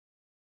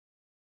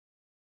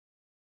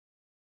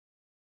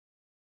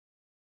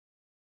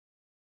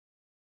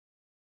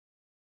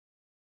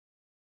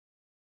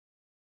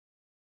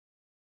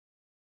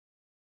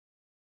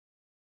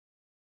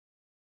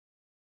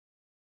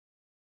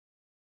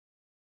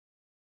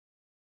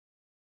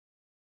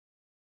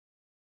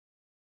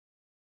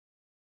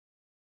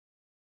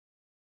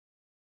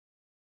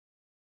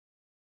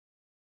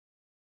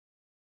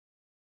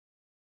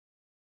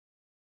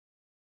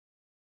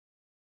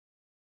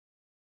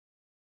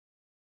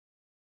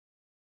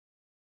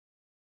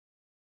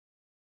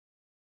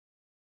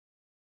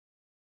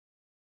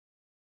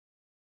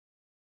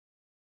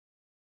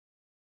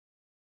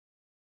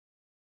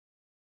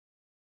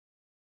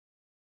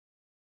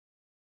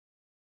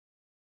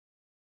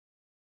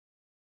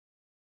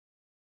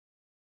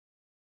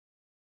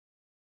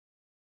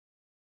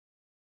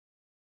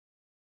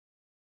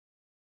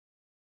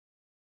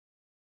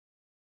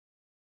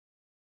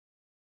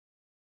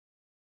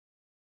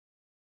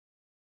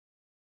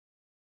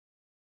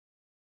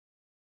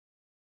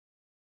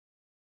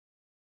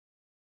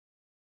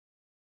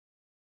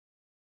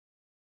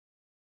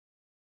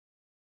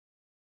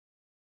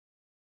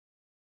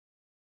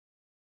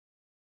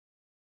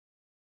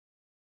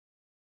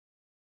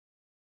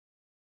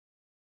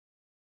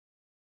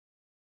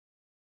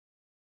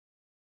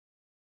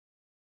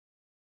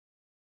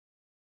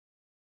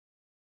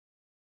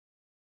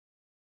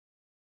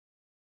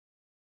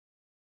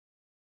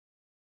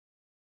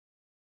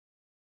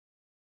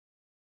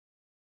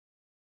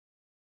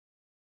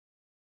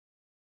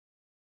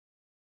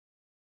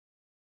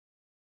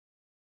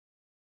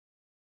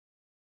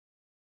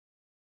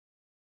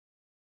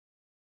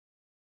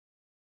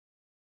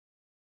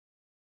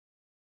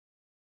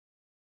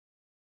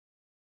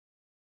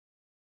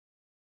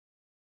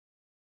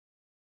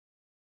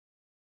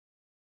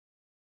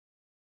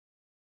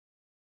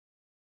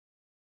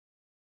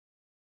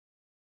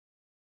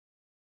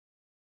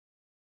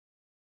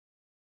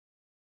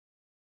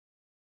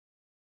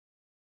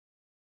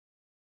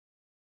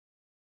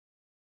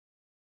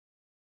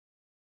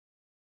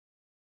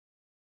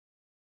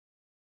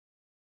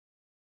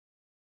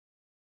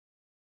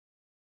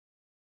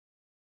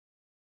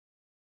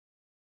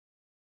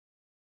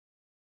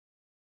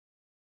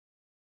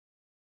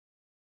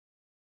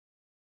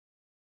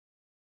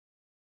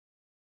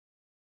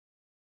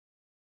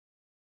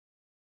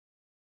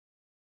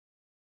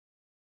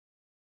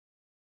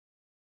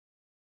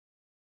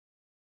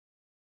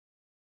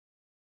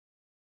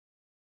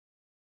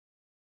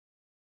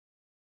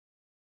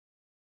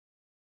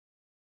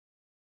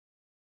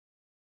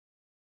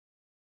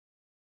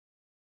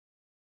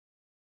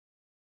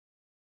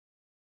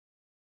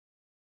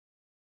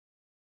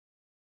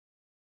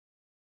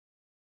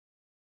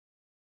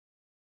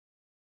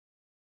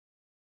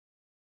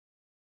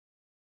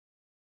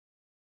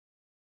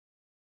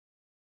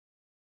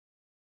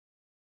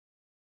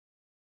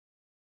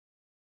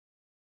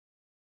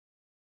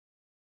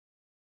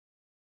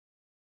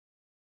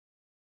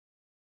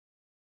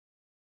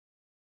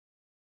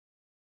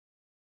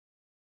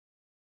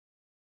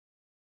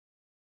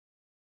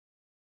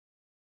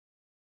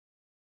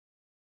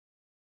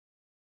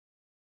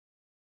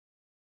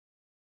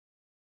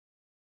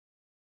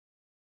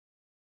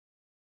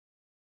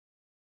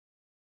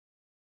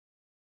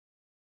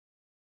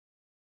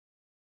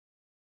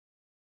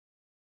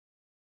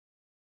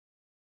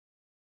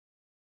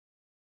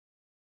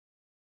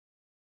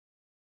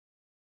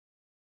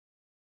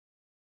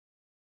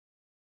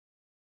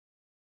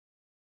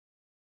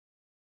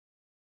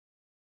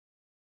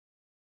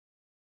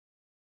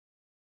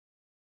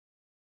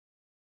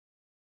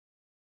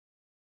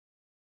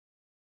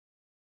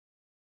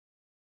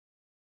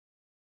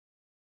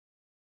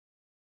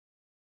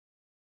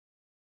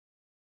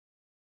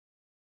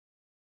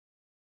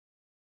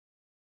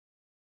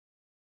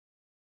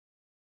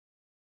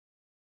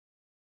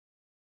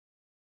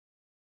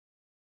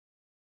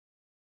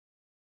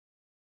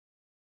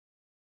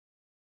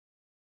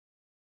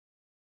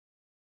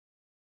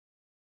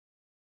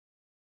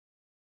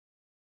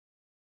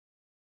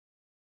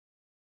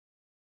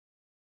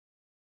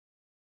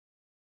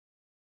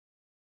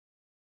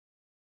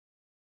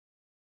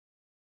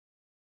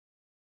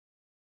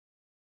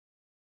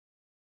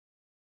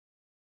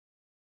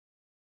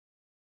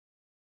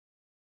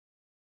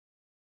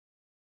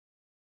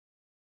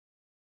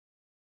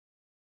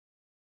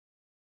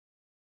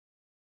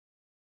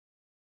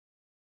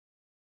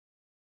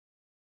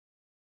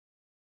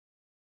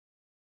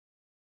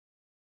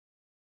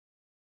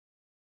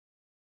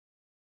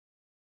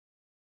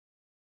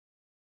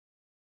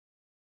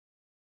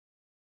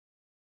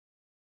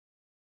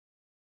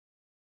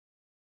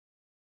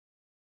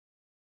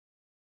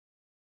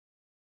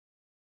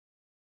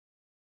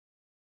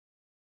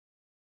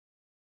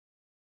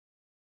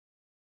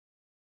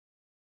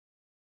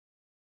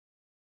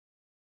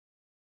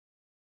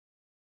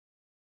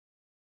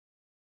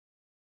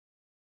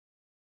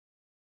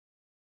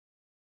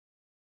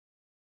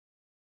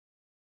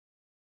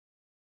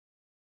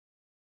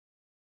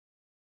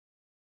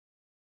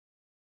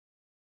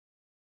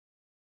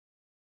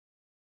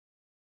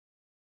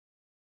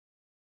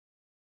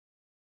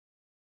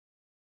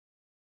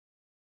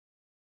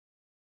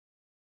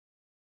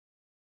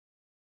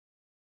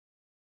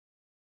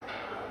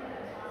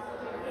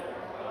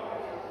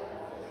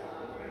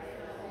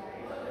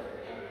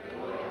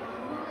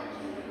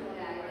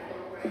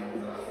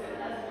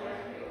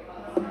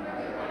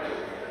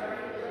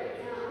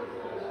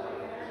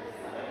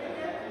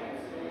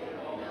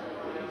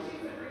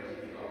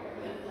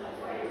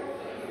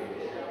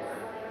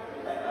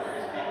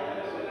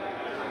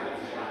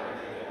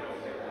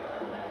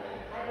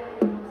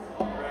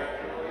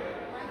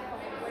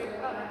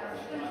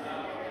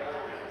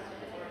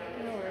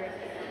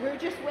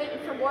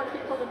for more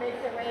people to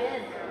make their way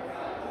in.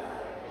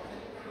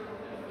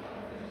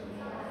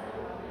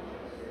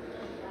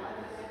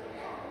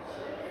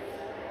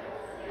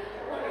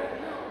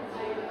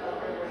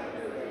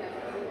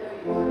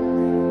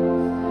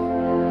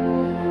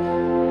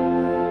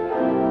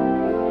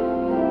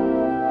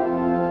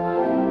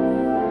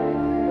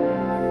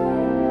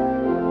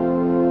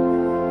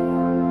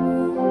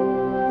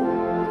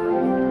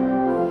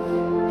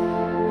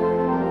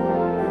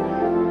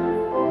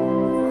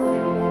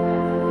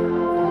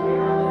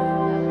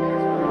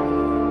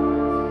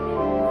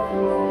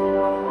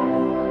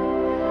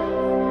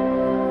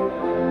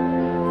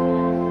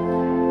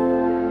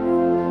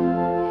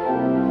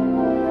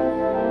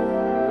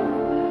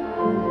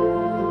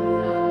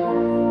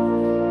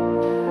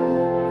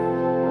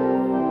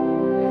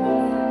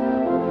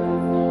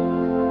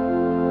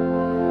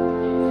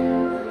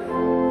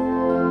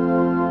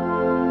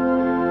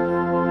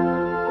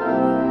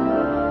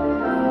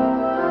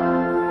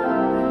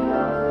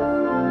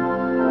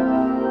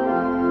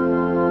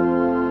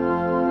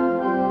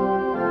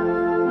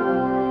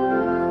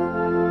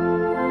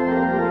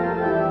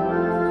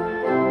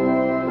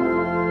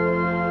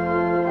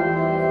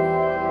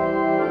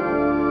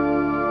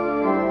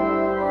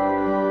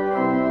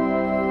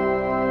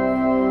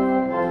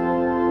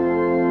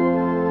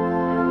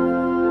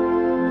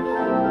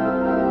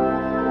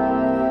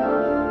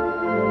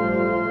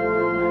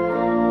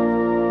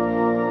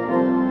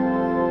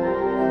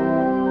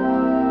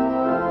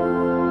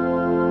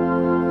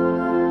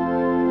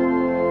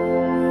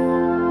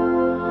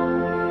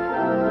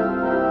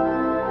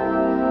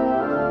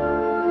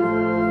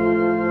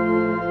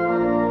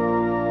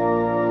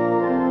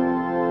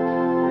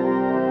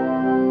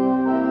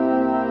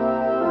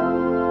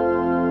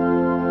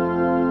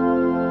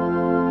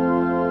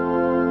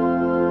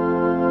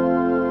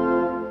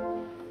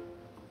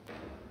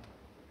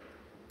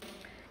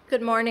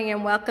 Good morning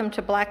and welcome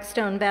to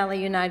Blackstone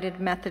Valley United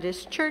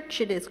Methodist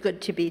Church. It is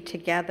good to be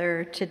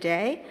together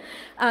today.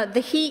 The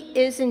heat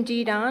is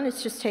indeed on.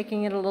 It's just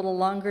taking it a little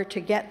longer to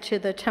get to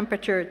the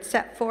temperature it's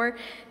set for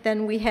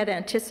than we had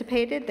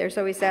anticipated. There's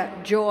always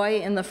that joy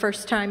in the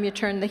first time you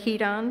turn the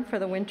heat on for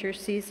the winter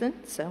season.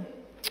 So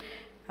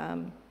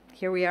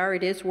here we are.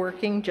 It is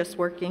working, just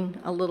working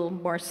a little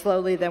more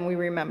slowly than we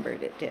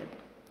remembered it did.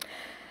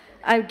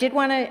 I did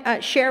want to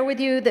share with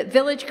you that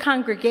Village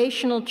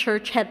Congregational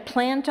Church had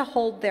planned to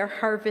hold their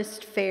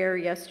harvest fair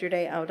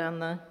yesterday out on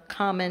the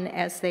common,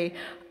 as they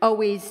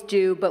always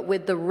do, but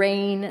with the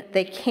rain,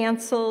 they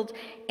canceled,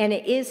 and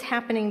it is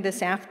happening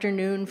this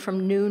afternoon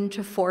from noon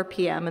to 4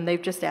 p.m., and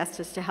they've just asked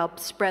us to help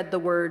spread the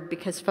word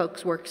because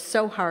folks worked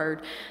so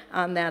hard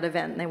on that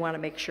event, and they want to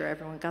make sure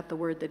everyone got the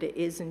word that it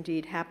is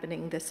indeed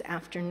happening this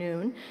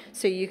afternoon.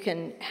 So you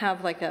can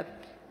have like a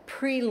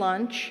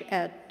pre-lunch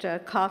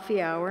at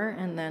coffee hour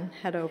and then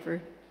head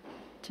over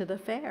to the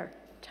fair.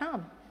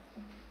 Tom.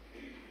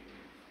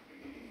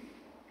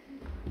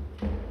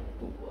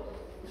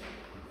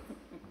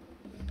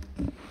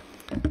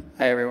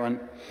 Hi, everyone.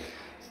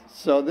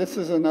 So this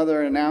is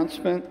another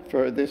announcement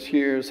for this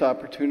year's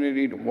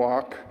opportunity to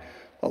walk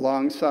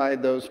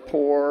alongside those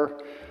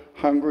poor,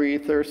 hungry,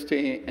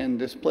 thirsty, and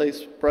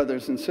displaced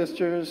brothers and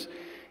sisters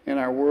in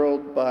our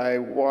world by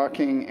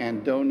walking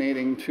and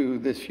donating to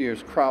this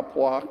year's crop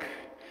walk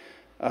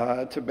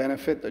to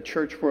benefit the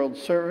Church World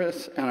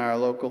Service and our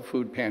local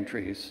food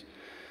pantries.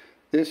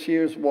 This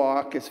year's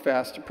walk is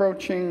fast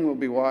approaching. We'll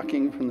be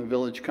walking from the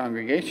Village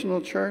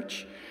Congregational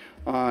Church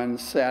on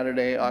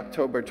Saturday,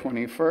 October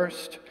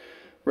 21st.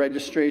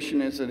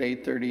 Registration is at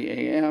 8:30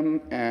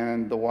 a.m.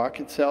 and the walk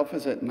itself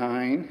is at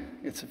 9.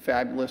 It's a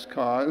fabulous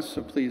cause,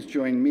 so please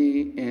join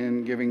me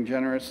in giving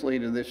generously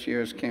to this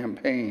year's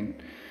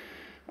campaign.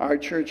 Our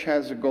church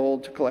has a goal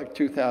to collect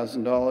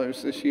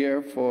 $2,000 this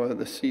year for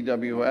the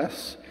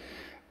CWS,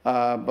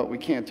 but we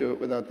can't do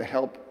it without the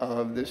help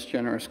of this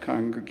generous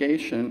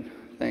congregation.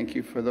 Thank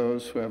you for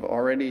those who have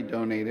already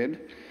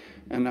donated,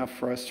 enough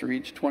for us to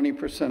reach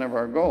 20% of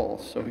our goal.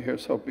 So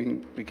here's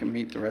hoping we can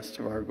meet the rest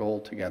of our goal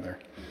together.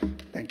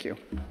 Thank you.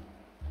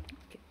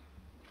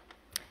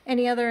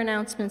 Any other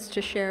announcements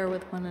to share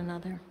with one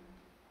another?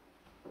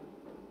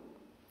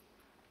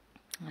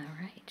 All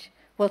right.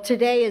 Well,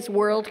 today is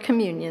World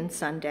Communion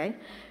Sunday,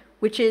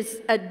 which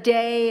is a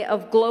day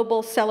of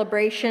global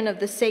celebration of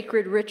the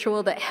sacred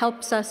ritual that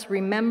helps us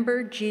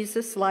remember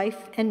Jesus'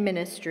 life and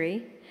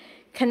ministry,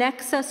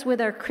 connects us with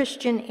our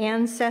Christian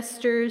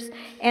ancestors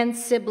and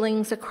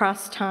siblings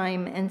across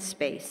time and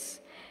space.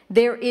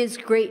 There is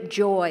great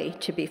joy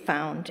to be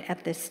found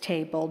at this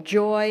table,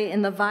 joy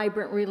in the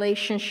vibrant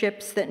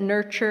relationships that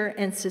nurture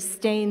and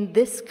sustain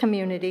this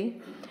community,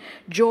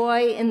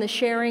 joy in the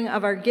sharing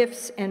of our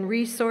gifts and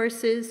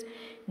resources,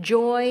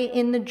 joy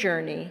in the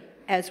journey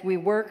as we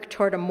work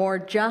toward a more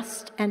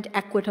just and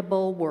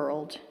equitable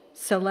world.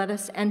 So let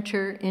us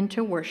enter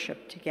into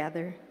worship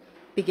together,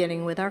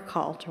 beginning with our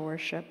call to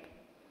worship.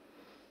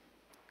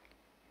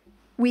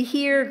 We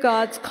hear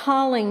God's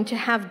calling to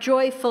have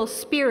joyful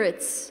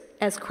spirits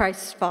as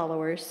Christ's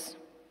followers.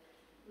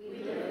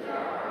 We lift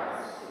our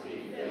hearts to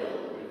be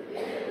filled with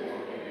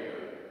grateful care.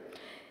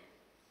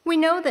 We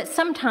know that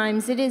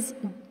sometimes it is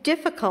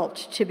difficult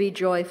to be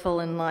joyful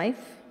in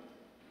life.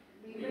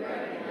 We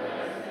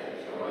recognize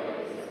that joy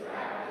is a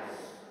practice,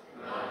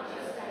 not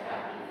just a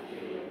happy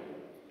feeling.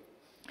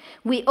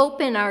 We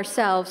open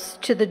ourselves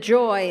to the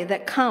joy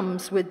that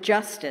comes with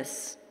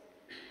justice.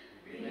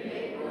 We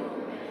make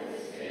room at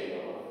this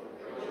table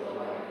for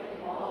joy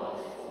in all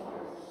its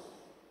forms.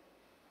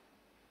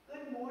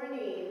 Good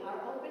morning.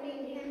 Our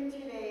opening hymn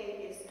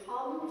today is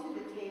Come to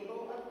the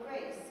Table of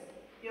Grace.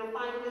 You'll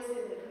find this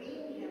in the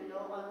green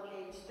hymnal on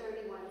page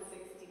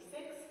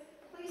 3166.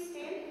 Please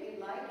stand if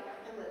you'd like,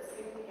 and let's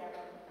sing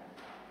together.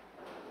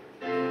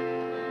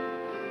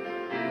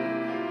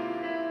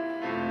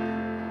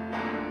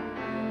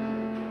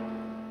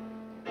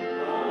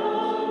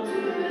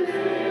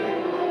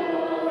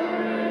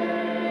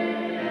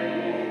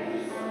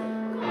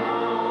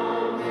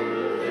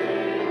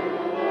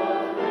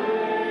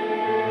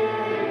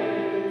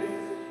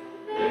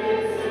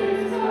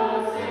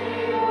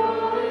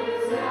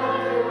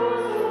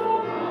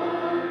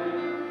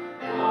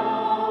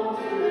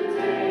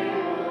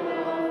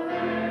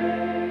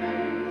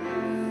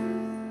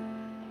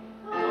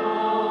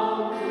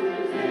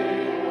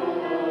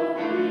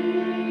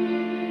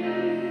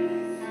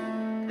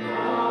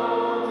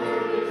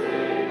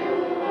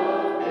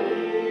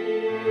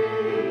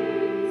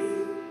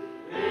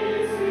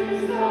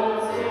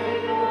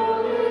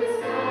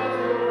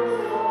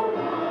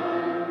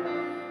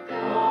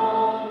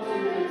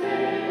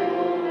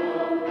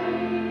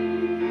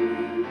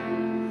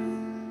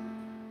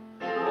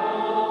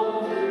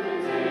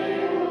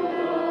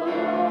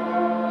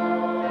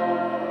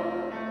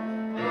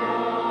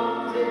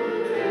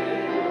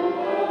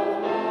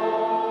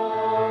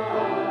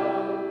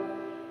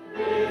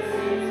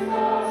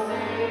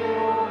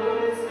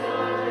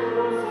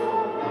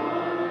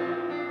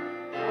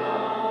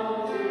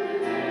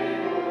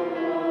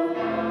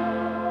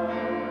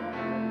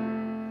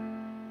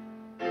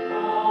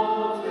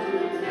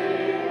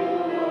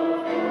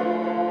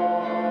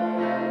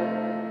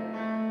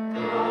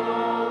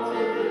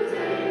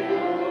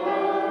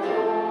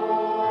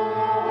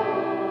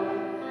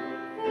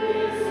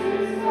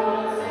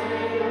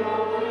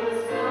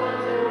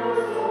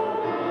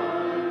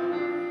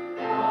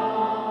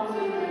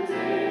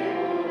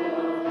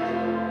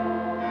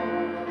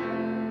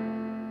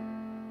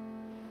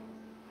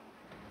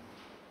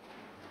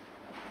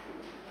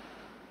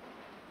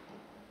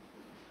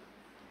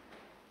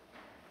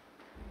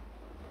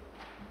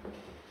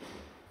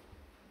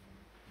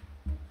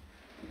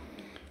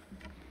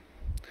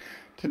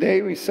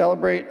 Today we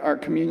celebrate our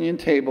communion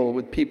table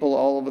with people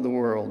all over the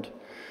world.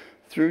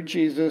 Through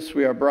Jesus,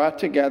 we are brought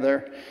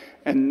together,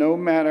 and no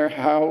matter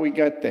how we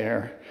get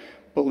there,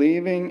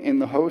 believing in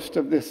the host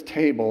of this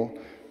table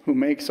who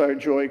makes our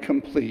joy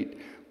complete,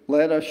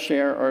 let us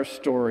share our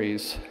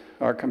stories,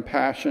 our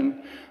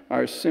compassion,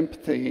 our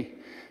sympathy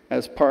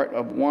as part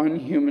of one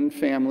human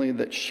family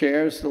that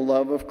shares the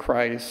love of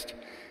Christ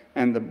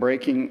and the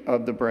breaking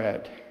of the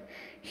bread.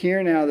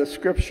 Hear now the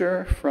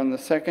scripture from the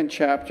second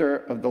chapter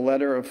of the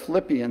letter of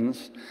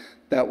Philippians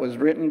that was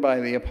written by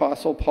the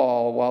Apostle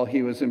Paul while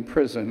he was in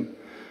prison,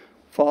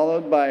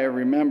 followed by a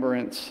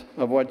remembrance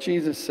of what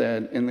Jesus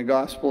said in the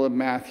Gospel of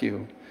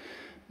Matthew.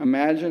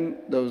 Imagine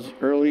those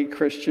early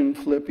Christian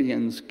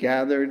Philippians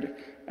gathered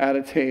at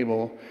a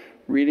table,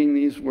 reading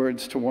these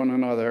words to one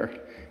another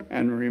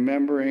and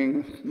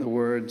remembering the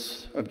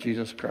words of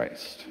Jesus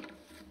Christ.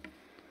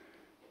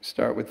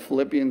 Start with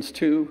Philippians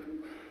 2,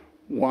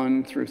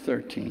 1 through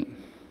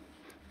 13,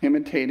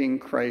 imitating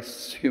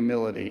Christ's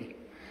humility.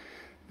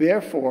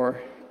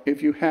 Therefore,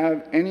 if you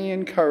have any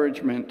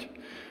encouragement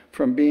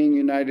from being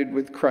united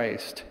with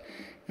Christ,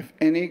 if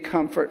any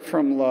comfort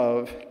from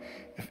love,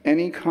 if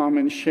any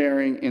common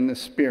sharing in the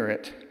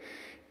Spirit,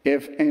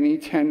 if any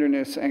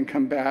tenderness and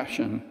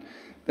compassion,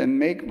 then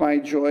make my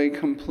joy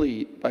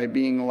complete by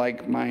being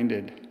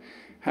like-minded,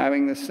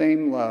 having the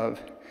same love,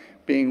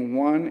 being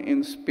one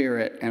in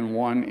spirit and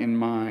one in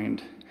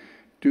mind.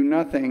 Do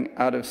nothing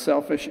out of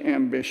selfish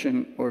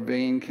ambition or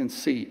vain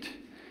conceit.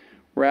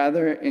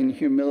 Rather, in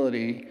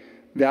humility,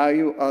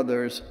 value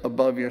others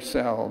above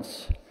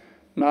yourselves,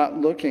 not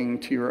looking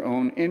to your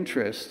own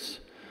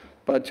interests,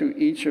 but to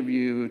each of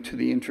you to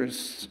the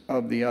interests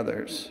of the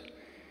others.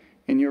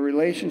 In your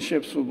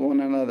relationships with one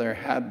another,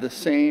 have the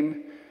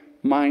same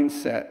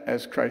mindset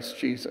as Christ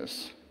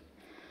Jesus,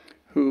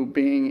 who,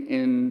 being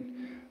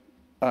in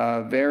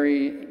the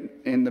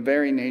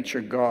very nature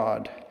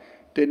God,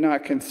 did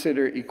not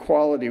consider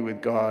equality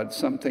with God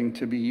something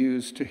to be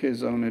used to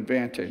his own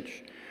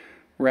advantage.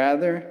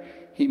 Rather,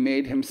 he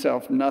made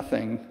himself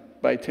nothing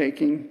by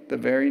taking the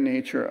very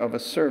nature of a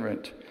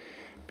servant,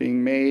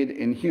 being made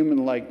in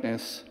human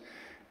likeness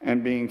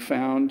and being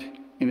found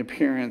in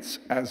appearance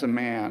as a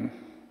man.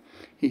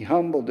 He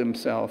humbled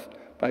himself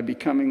by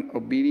becoming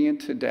obedient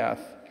to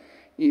death,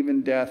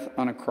 even death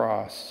on a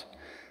cross.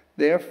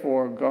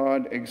 Therefore,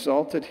 God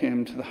exalted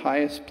him to the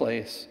highest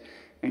place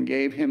and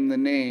gave him the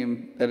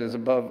name that is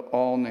above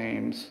all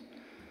names,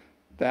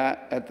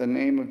 that at the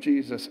name of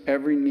Jesus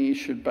every knee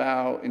should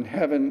bow in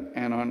heaven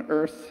and on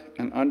earth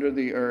and under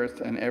the earth,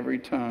 and every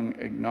tongue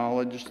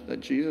acknowledge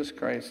that Jesus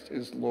Christ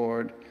is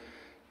Lord,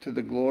 to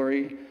the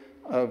glory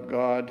of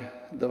God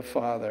the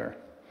Father.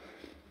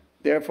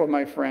 Therefore,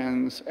 my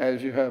friends,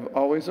 as you have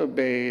always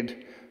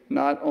obeyed,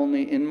 not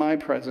only in my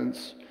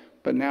presence,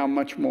 but now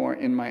much more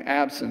in my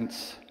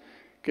absence,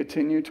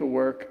 continue to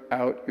work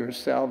out your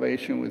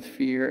salvation with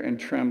fear and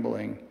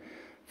trembling,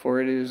 for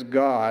it is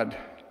God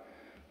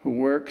who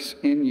works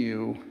in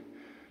you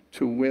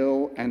to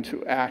will and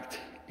to act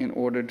in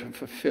order to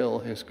fulfill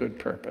his good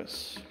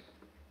purpose.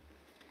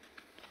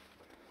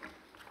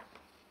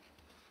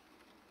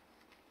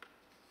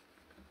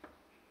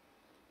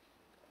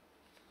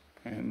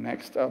 And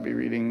next I'll be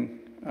reading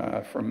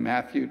from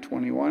Matthew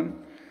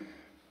 21,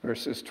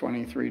 verses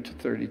 23 to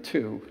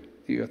 32,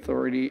 the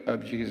authority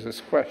of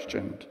Jesus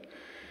questioned.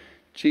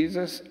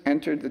 Jesus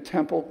entered the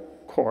temple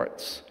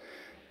courts,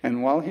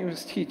 and while he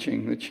was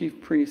teaching, the chief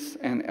priests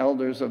and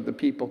elders of the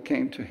people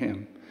came to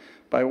him.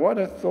 "By what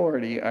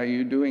authority are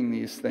you doing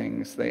these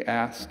things?" they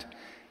asked,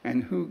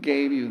 "and who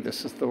gave you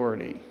this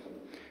authority?"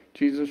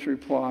 Jesus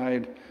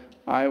replied,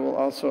 "I will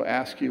also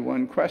ask you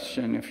one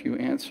question. If you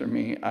answer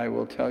me, I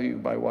will tell you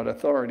by what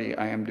authority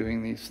I am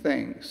doing these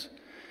things.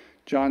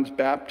 John's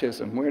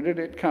baptism, where did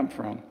it come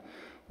from?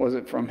 Was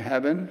it from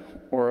heaven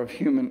or of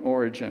human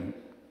origin?"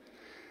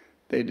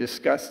 They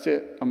discussed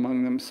it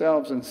among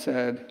themselves and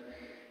said,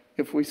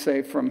 "If we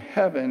say from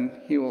heaven,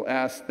 he will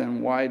ask,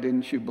 then why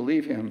didn't you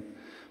believe him?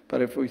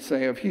 But if we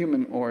say of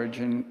human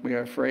origin, we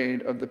are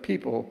afraid of the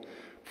people,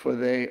 for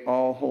they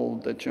all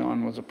hold that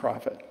John was a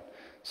prophet."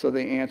 So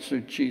they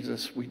answered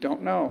Jesus, "We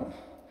don't know."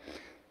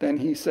 Then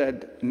he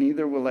said,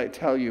 "Neither will I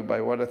tell you by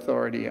what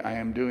authority I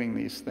am doing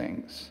these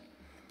things."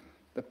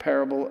 The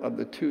parable of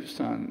the two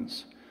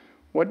sons.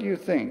 What do you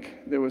think?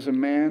 There was a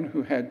man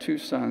who had 2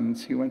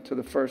 sons. He went to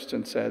the first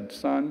and said,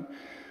 "Son,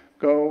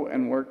 go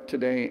and work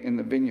today in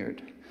the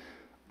vineyard."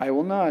 "I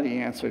will not," he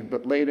answered,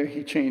 but later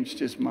he changed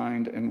his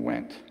mind and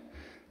went.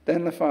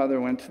 Then the father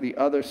went to the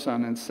other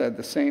son and said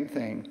the same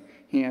thing.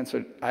 He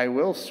answered, "I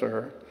will,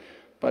 sir,"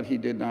 but he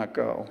did not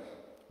go.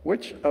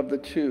 Which of the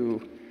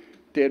 2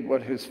 did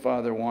what his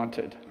father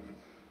wanted?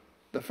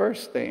 "The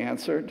first," they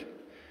answered.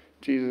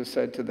 Jesus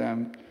said to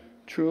them,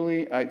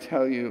 "Truly I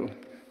tell you,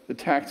 the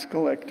tax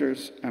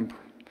collectors and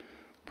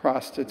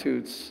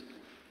prostitutes,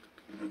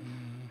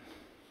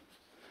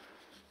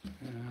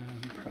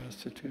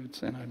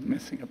 and I'm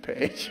missing a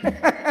page. Good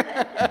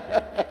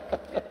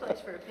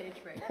place for a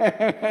page break.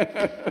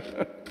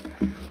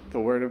 The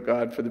word of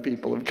God for the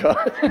people of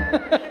God.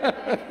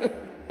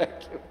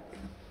 Thank you.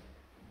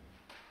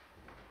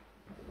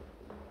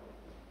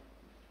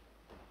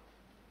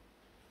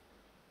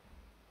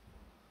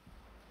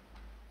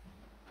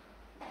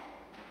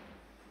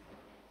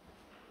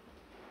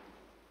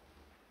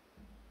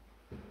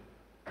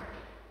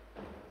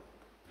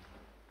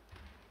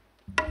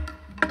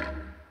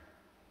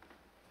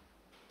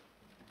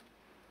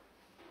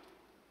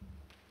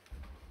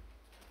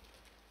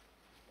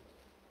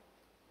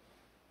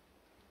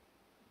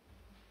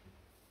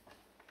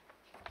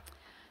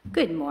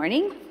 Good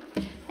morning,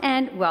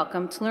 and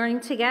welcome to Learning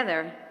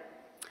Together.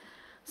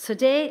 So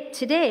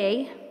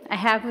today, I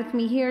have with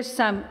me here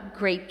some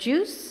grape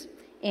juice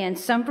and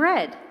some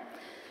bread.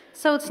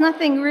 So it's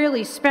nothing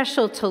really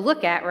special to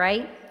look at,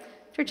 right?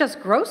 They're just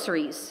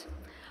groceries.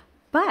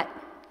 But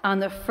on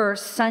the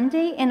first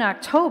Sunday in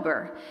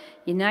October,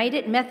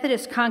 United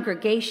Methodist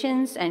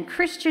congregations and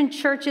Christian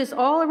churches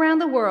all around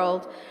the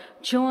world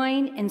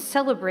join in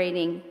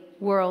celebrating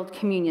World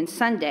Communion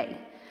Sunday.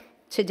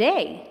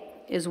 Today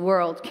is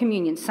World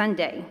Communion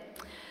Sunday.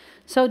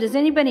 So does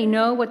anybody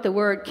know what the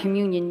word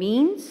communion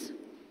means?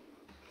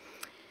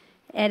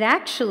 It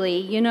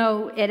actually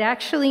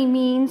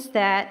means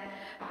that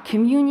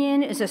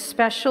communion is a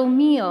special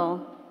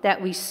meal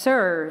that we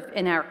serve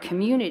in our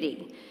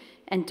community.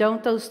 And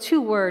don't those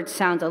 2 words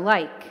sound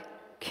alike?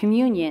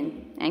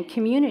 Communion and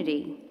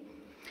community.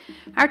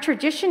 Our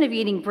tradition of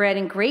eating bread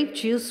and grape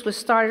juice was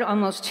started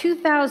almost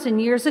 2,000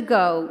 years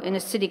ago in a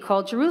city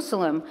called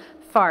Jerusalem,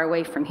 far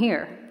away from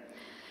here.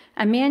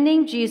 A man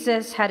named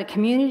Jesus had a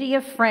community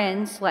of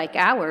friends like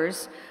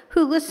ours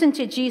who listened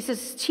to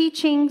Jesus'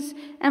 teachings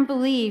and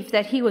believed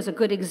that he was a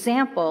good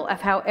example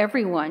of how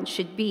everyone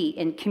should be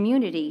in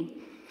community.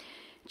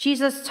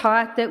 Jesus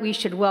taught that we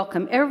should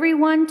welcome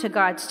everyone to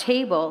God's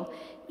table,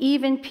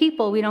 even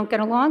people we don't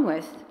get along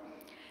with.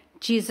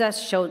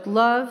 Jesus showed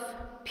love,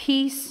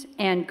 peace,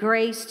 and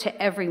grace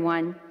to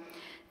everyone.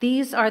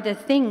 These are the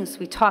things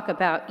we talk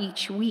about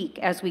each week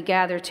as we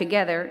gather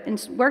together in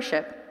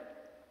worship.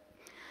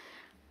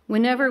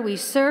 Whenever we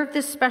serve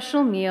this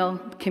special meal,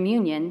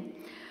 communion,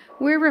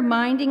 we're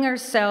reminding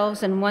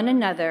ourselves and one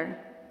another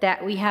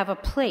that we have a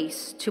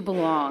place to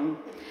belong,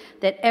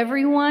 that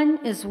everyone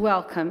is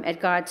welcome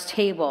at God's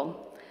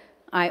table.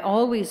 I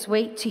always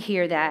wait to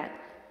hear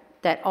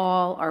that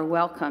all are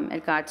welcome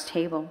at God's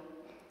table.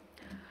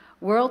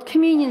 World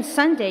Communion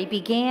Sunday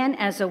began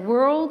as a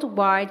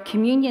worldwide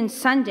communion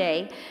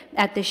Sunday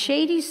at the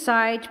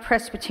Shadyside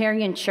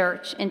Presbyterian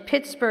Church in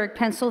Pittsburgh,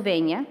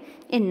 Pennsylvania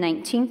in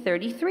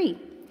 1933.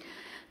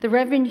 The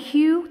Reverend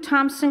Hugh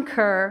Thompson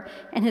Kerr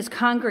and his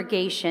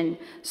congregation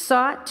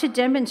sought to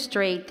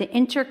demonstrate the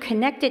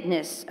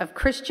interconnectedness of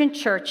Christian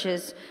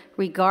churches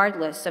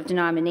regardless of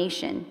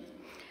denomination.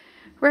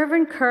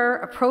 Reverend Kerr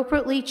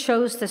appropriately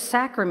chose the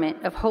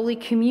sacrament of Holy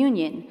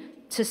Communion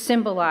to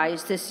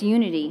symbolize this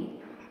unity.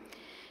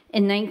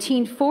 In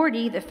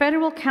 1940, the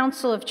Federal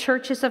Council of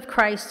Churches of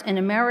Christ in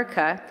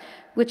America,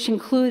 which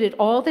included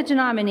all the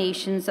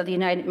denominations of the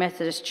United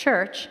Methodist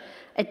Church,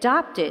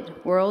 adopted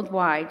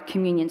Worldwide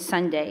Communion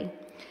Sunday.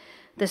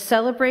 The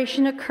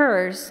celebration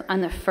occurs on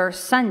the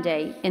first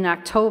Sunday in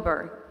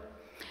October.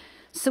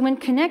 So in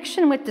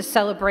connection with the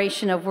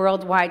celebration of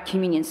Worldwide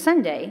Communion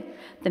Sunday,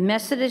 the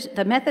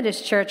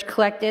Methodist Church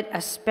collected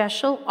a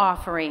special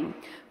offering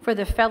for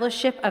the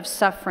Fellowship of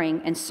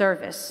Suffering and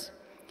Service.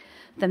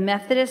 The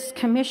Methodist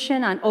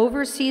Commission on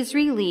Overseas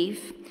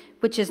Relief,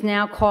 which is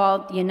now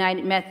called the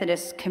United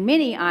Methodist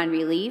Committee on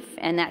Relief,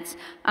 and that's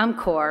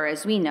UMCOR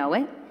as we know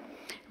it,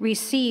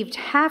 received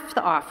half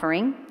the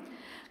offering.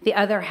 The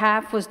other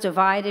half was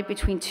divided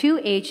between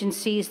two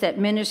agencies that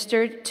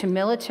ministered to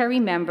military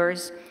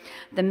members,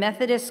 the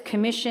Methodist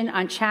Commission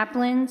on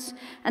Chaplains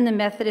and the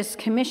Methodist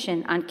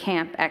Commission on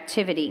Camp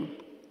Activity.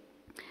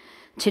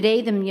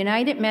 Today, the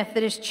United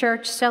Methodist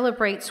Church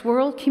celebrates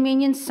World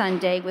Communion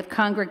Sunday with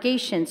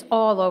congregations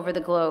all over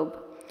the globe.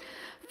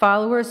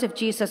 Followers of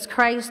Jesus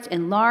Christ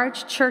in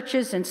large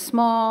churches and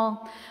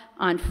small,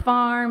 on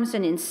farms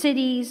and in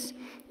cities,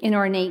 in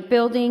ornate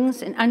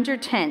buildings and under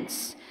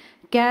tents,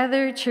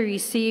 gather to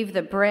receive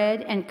the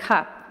bread and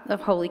cup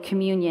of Holy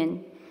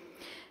Communion.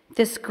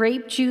 This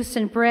grape juice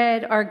and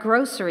bread are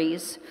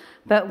groceries,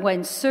 but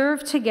when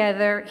served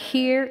together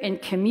here in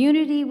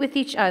community with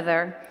each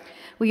other,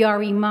 we are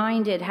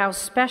reminded how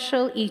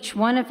special each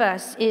one of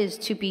us is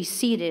to be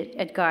seated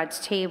at God's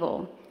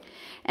table.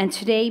 And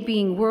today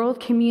being World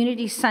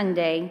Community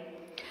Sunday,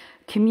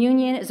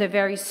 communion is a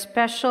very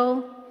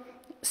special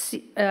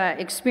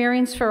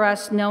experience for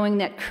us, knowing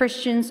that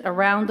Christians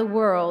around the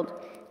world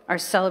are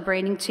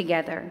celebrating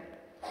together.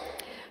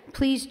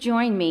 Please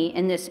join me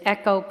in this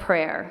echo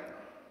prayer.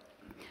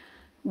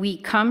 We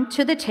come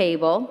to the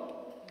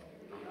table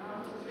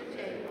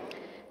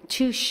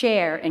to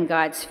share in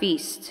God's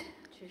feast.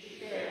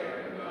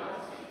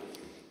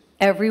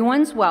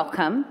 Everyone's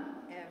welcome.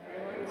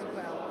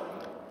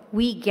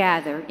 We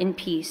gather in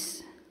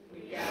peace.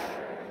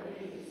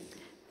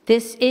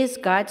 This is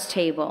God's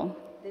table.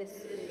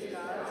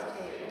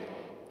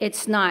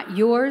 It's not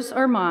yours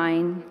or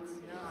mine.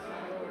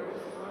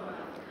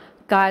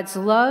 God's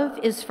love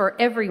is for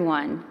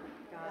everyone.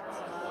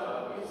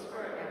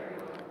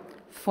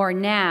 For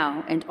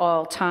now and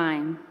all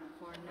time.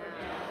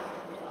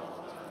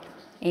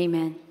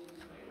 Amen.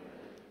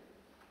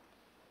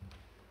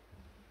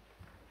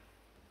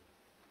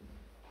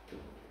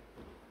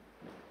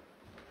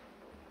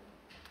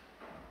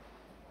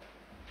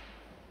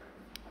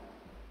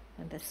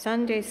 And the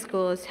Sunday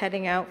school is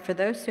heading out. For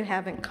those who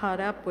haven't caught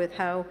up with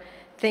how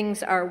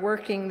things are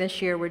working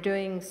this year, we're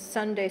doing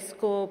Sunday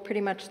school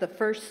pretty much the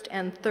first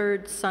and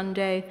third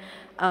Sunday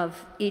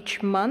of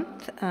each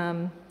month,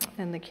 and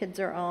the kids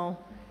are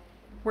all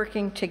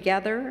working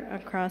together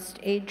across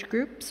age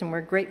groups, and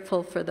we're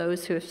grateful for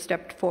those who have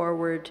stepped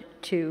forward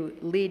to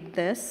lead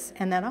this.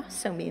 And that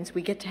also means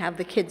we get to have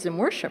the kids in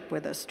worship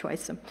with us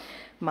twice a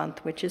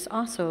month, which is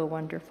also a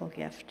wonderful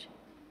gift.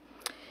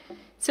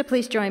 So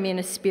please join me in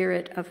a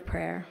spirit of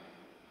prayer.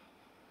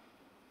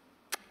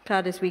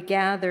 God, as we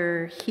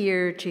gather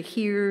here to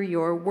hear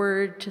your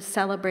word, to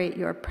celebrate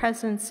your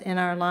presence in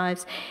our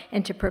lives,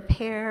 and to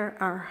prepare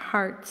our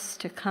hearts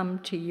to come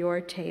to your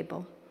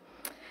table,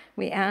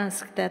 we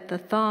ask that the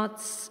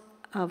thoughts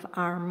of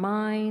our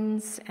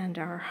minds and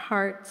our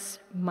hearts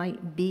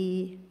might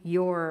be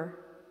your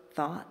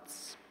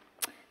thoughts,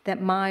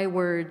 that my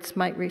words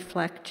might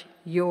reflect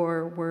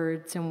your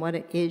words and what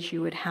it is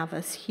you would have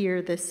us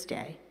hear this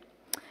day.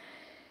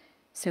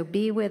 So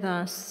be with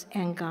us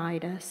and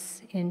guide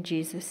us. In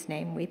Jesus'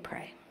 name we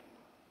pray.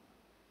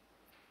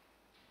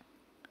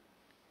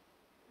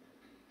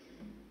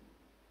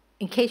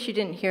 In case you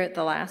didn't hear it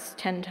the last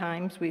 10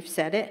 times we've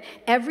said it,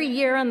 every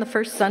year on the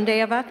first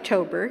Sunday of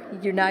October,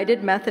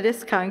 United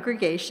Methodist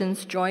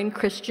congregations join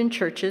Christian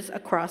churches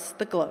across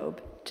the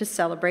globe to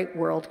celebrate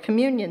World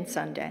Communion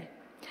Sunday.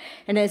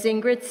 And as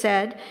Ingrid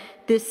said,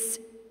 this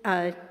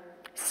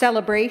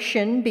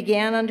celebration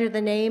began under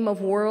the name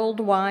of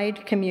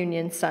Worldwide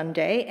Communion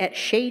Sunday at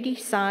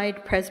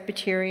Shadyside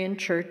Presbyterian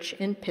Church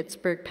in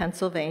Pittsburgh,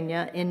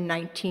 Pennsylvania in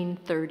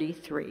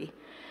 1933.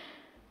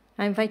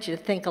 I invite you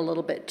to think a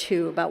little bit,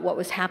 too, about what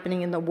was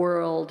happening in the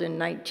world in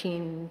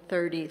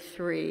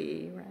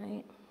 1933,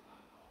 right?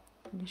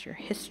 Use your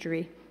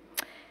history.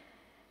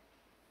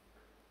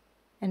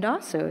 And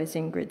also, as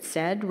Ingrid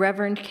said,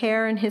 Reverend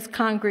Kerr and his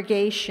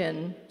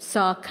congregation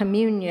saw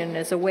communion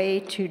as a way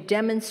to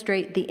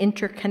demonstrate the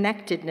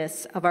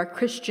interconnectedness of our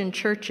Christian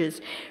churches,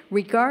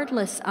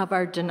 regardless of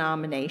our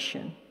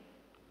denomination.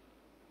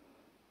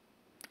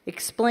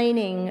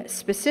 Explaining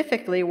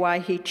specifically why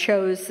he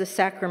chose the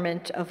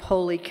sacrament of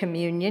Holy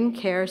Communion,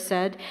 Kerr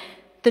said,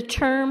 "The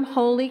term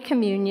Holy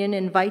Communion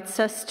invites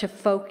us to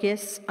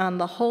focus on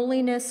the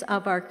holiness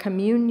of our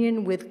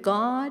communion with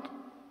God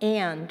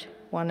and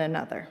one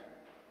another."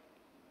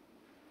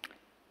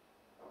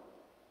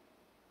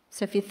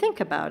 So if you think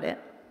about it,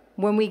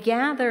 when we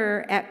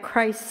gather at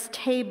Christ's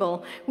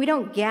table, we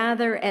don't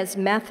gather as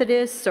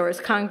Methodists or as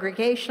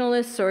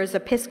Congregationalists or as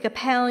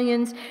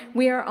Episcopalians.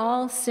 We are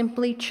all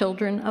simply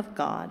children of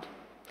God.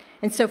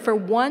 And so for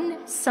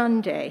one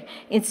Sunday,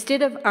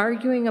 instead of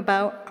arguing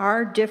about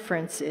our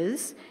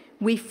differences,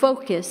 we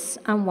focus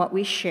on what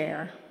we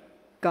share,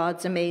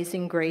 God's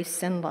amazing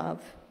grace and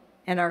love,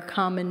 and our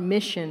common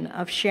mission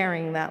of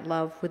sharing that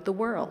love with the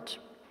world.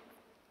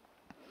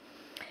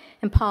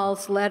 And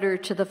Paul's letter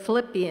to the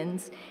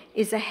Philippians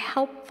is a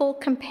helpful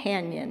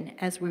companion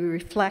as we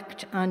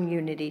reflect on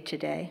unity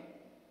today.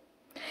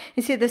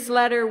 You see, this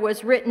letter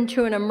was written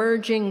to an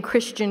emerging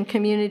Christian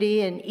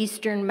community in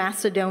Eastern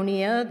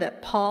Macedonia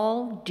that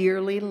Paul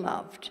dearly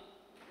loved.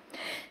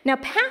 Now,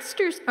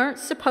 pastors aren't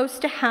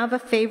supposed to have a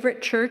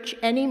favorite church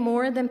any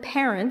more than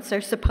parents are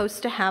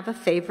supposed to have a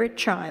favorite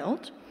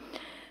child.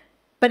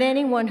 But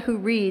anyone who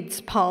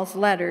reads Paul's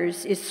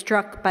letters is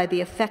struck by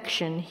the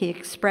affection he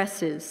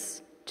expresses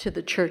to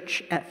the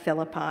church at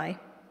Philippi.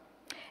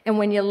 And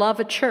when you love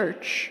a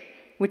church,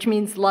 which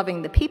means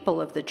loving the people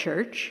of the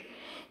church,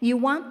 you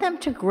want them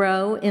to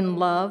grow in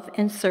love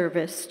and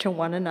service to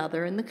one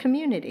another in the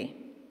community.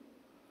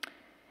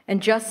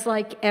 And just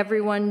like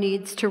everyone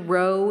needs to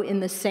row in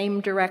the same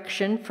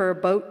direction for a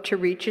boat to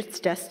reach its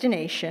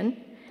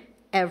destination,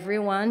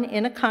 everyone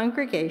in a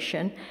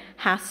congregation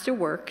has to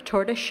work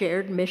toward a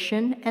shared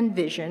mission and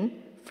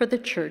vision for the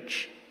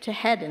church to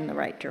head in the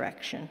right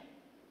direction.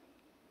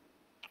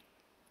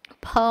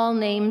 Paul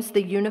names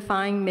the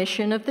unifying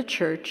mission of the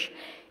church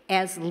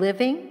as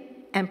living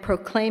and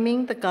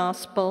proclaiming the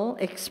gospel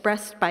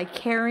expressed by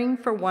caring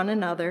for one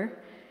another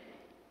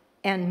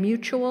and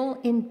mutual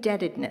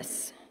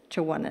indebtedness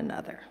to one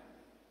another.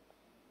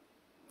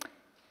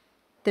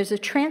 There's a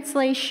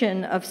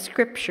translation of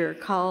Scripture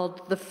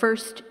called the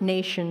First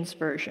Nations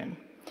Version.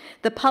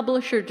 The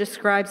publisher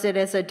describes it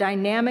as a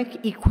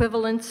dynamic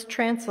equivalence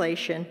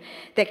translation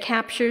that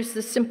captures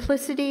the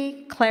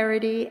simplicity,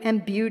 clarity,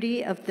 and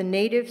beauty of the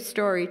native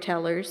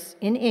storytellers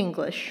in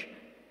English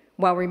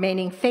while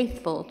remaining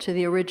faithful to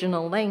the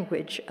original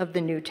language of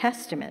the New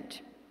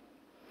Testament.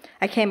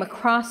 I came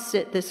across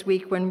it this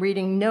week when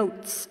reading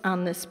notes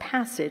on this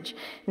passage,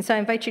 and so I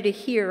invite you to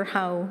hear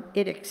how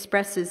it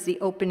expresses the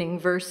opening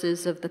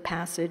verses of the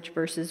passage,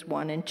 verses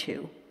 1 and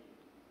 2.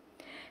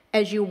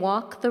 As you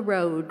walk the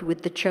road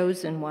with the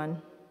chosen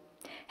one,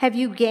 have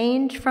you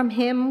gained from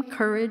him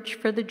courage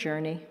for the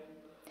journey?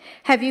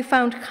 Have you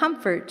found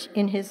comfort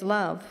in his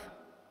love?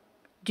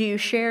 Do you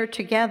share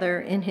together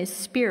in his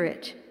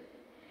spirit?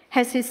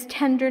 Has his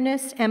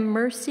tenderness and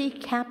mercy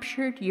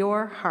captured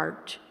your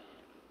heart?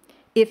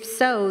 If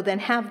so, then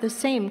have the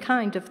same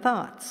kind of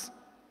thoughts.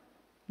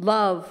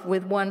 Love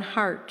with one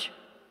heart,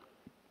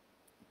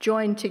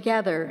 join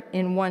together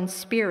in one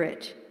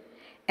spirit,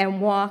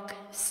 and walk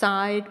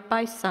side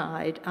by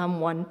side on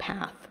one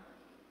path.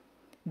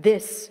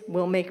 This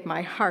will make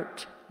my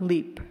heart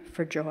leap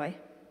for joy.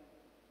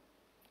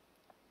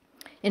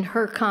 In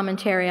her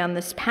commentary on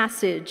this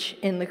passage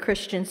in the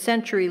Christian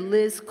Century,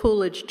 Liz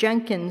Coolidge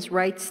Jenkins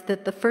writes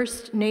that the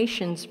First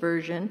Nations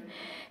Version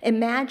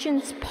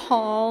imagines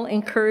Paul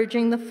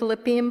encouraging the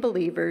Philippian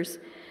believers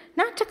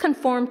not to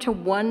conform to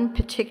one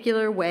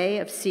particular way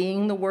of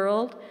seeing the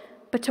world,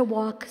 but to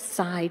walk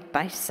side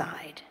by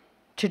side,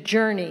 to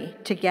journey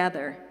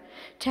together,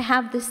 to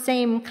have the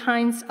same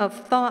kinds of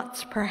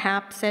thoughts,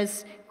 perhaps,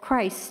 as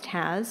Christ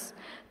has,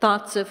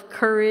 thoughts of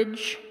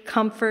courage,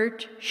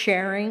 comfort,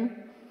 sharing,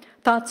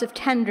 thoughts of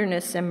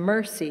tenderness and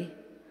mercy,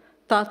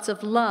 thoughts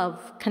of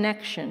love,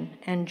 connection,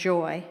 and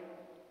joy.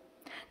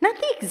 Not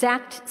the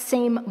exact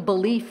same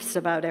beliefs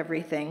about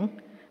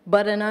everything,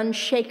 but an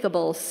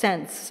unshakable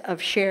sense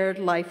of shared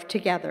life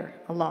together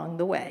along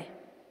the way.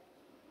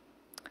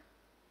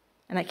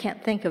 And I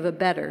can't think of a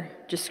better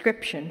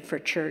description for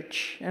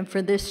church, and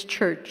for this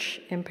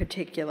church in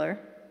particular.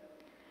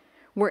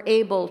 We're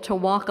able to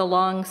walk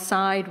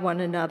alongside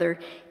one another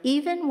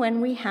even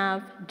when we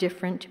have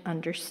different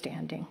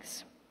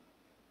understandings.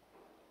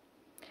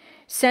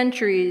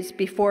 Centuries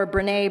before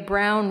Brené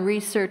Brown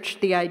researched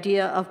the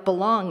idea of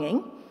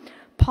belonging,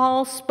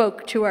 Paul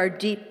spoke to our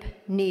deep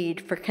need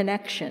for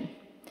connection,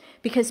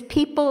 because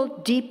people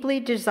deeply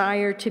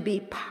desire to be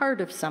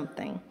part of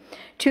something,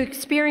 to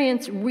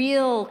experience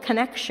real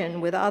connection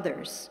with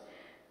others,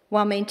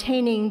 while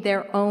maintaining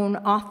their own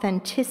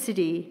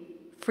authenticity,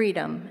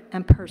 freedom,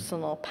 and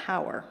personal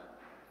power.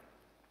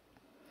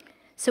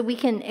 So we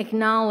can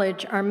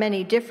acknowledge our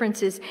many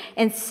differences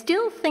and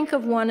still think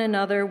of one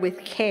another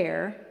with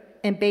care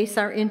and base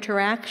our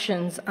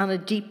interactions on a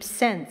deep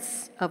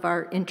sense of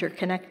our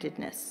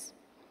interconnectedness.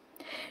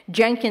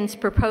 Jenkins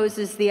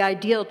proposes the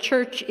ideal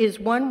church is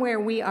one where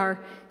we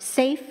are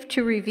safe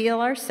to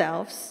reveal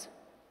ourselves,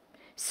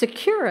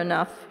 secure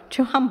enough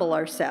to humble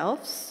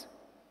ourselves,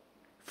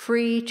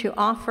 free to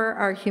offer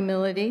our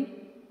humility,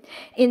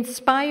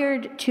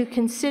 inspired to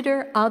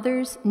consider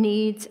others'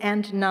 needs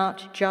and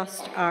not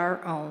just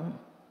our own.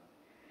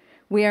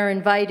 We are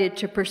invited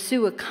to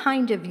pursue a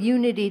kind of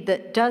unity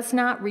that does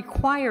not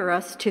require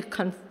us to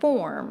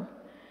conform,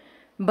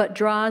 but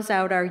draws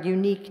out our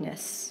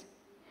uniqueness.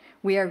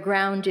 We are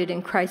grounded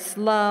in Christ's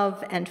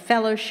love and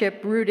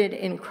fellowship, rooted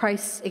in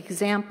Christ's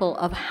example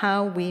of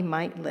how we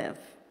might live.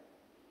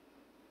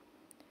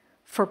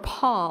 For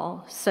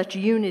Paul, such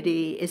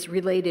unity is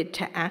related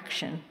to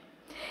action.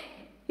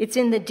 It's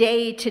in the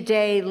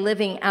day-to-day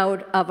living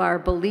out of our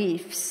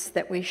beliefs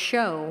that we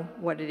show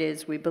what it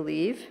is we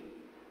believe.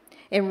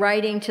 In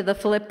writing to the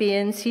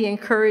Philippians, he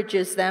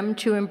encourages them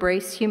to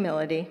embrace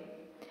humility.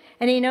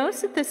 And he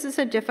knows that this is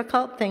a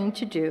difficult thing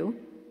to do,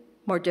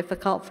 more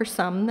difficult for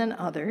some than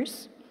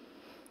others.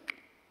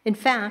 In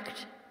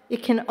fact,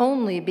 it can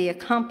only be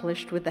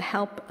accomplished with the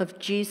help of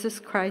Jesus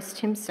Christ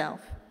himself,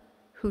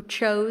 who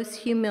chose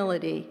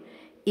humility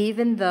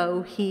even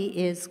though he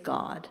is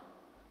God.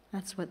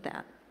 That's what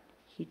that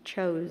he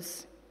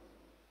chose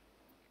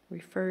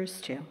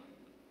refers to.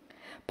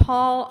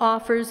 Paul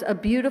offers a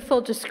beautiful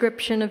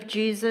description of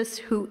Jesus,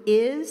 who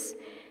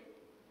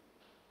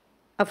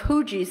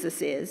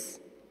Jesus is,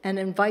 and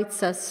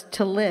invites us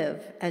to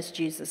live as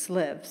Jesus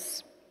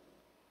lives.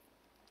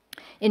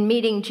 In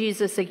meeting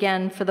Jesus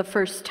again for the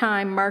first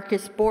time,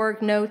 Marcus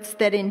Borg notes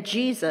that in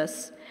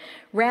Jesus,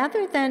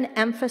 rather than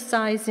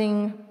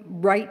emphasizing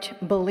right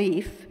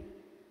belief,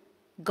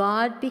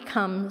 God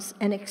becomes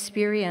an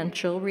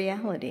experiential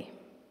reality.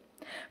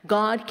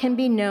 God can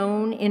be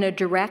known in a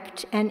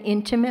direct and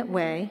intimate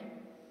way,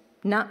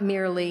 not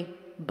merely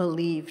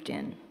believed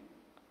in.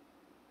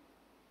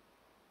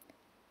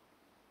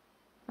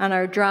 On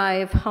our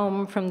drive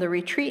home from the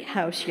retreat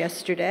house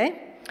yesterday,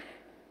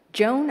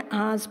 Joan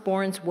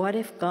Osborne's "What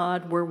If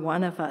God Were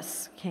One of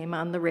Us" came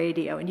on the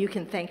radio, and you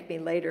can thank me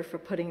later for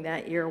putting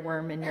that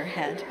earworm in your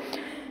head.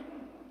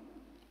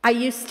 I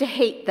used to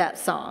hate that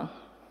song.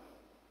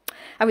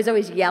 I was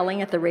always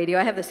yelling at the radio.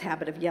 I have this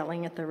habit of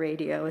yelling at the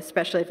radio,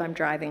 especially if I'm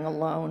driving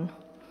alone.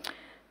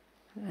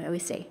 I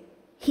always say,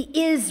 "He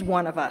is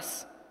one of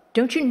us.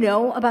 Don't you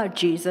know about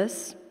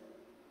Jesus?"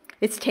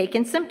 It's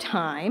taken some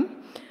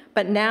time,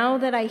 but now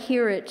that I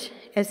hear it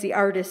as the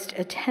artist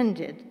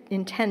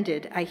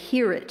intended, I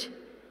hear it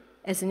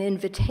as an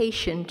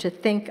invitation to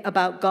think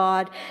about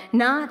God,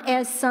 not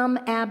as some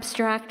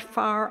abstract,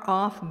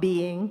 far-off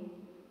being,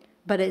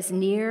 but as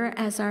near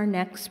as our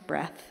next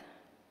breath,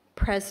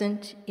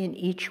 present in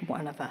each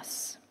one of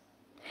us.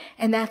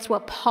 And that's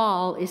what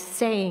Paul is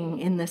saying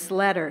in this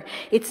letter.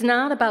 It's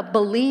not about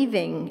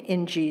believing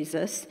in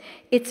Jesus.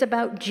 It's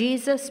about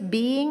Jesus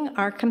being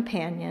our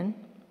companion,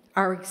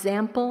 our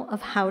example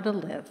of how to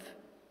live.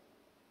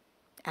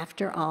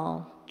 After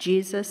all,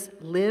 Jesus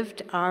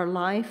lived our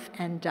life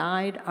and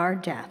died our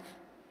death.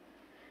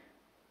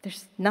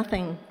 There's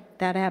nothing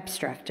that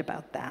abstract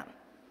about that.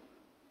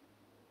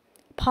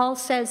 Paul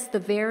says the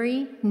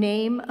very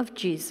name of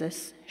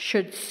Jesus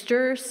should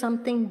stir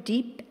something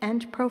deep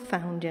and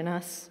profound in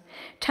us,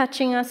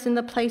 touching us in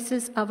the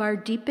places of our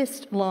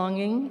deepest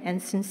longing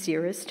and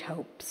sincerest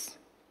hopes.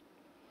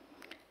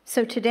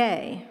 So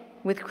today,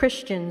 with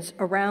Christians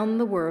around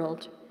the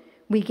world,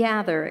 we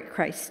gather at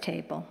Christ's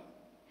table.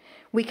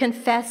 We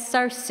confess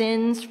our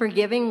sins,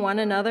 forgiving one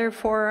another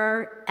for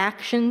our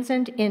actions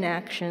and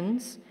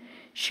inactions,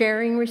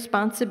 sharing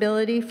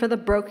responsibility for the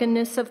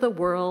brokenness of the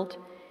world,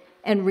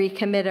 and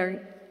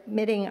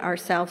recommitting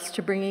ourselves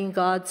to bringing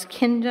God's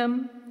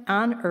kingdom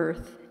on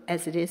earth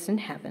as it is in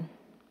heaven.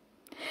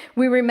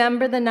 We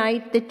remember the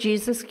night that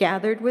Jesus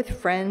gathered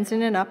with friends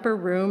in an upper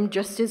room,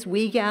 just as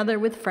we gather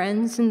with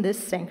friends in this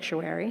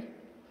sanctuary.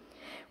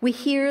 We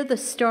hear the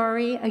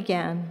story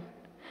again,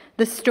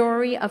 the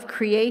story of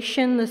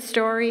creation, the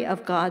story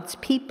of God's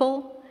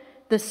people,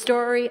 the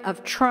story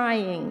of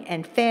trying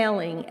and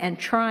failing and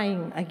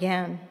trying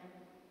again,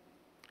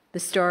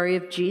 the story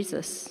of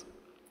Jesus,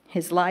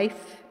 his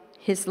life,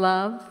 his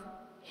love,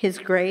 his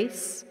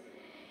grace,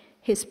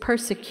 his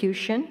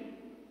persecution,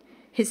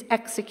 his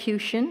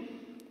execution,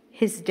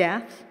 his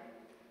death,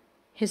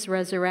 his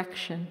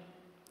resurrection,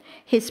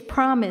 his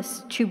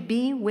promise to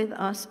be with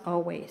us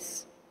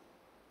always.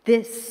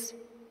 This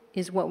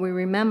is what we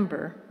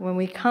remember when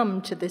we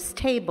come to this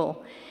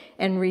table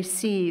and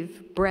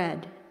receive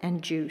bread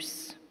and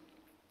juice.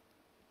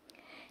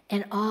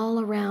 And all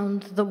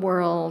around the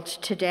world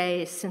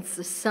today, since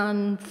the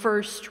sun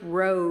first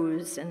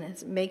rose and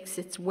it makes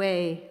its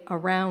way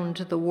around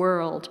the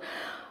world,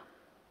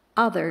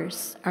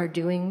 others are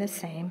doing the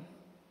same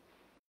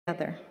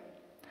together,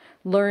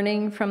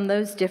 learning from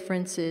those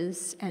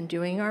differences and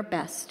doing our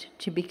best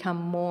to become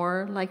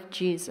more like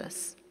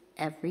Jesus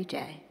every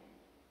day.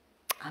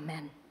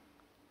 Amen.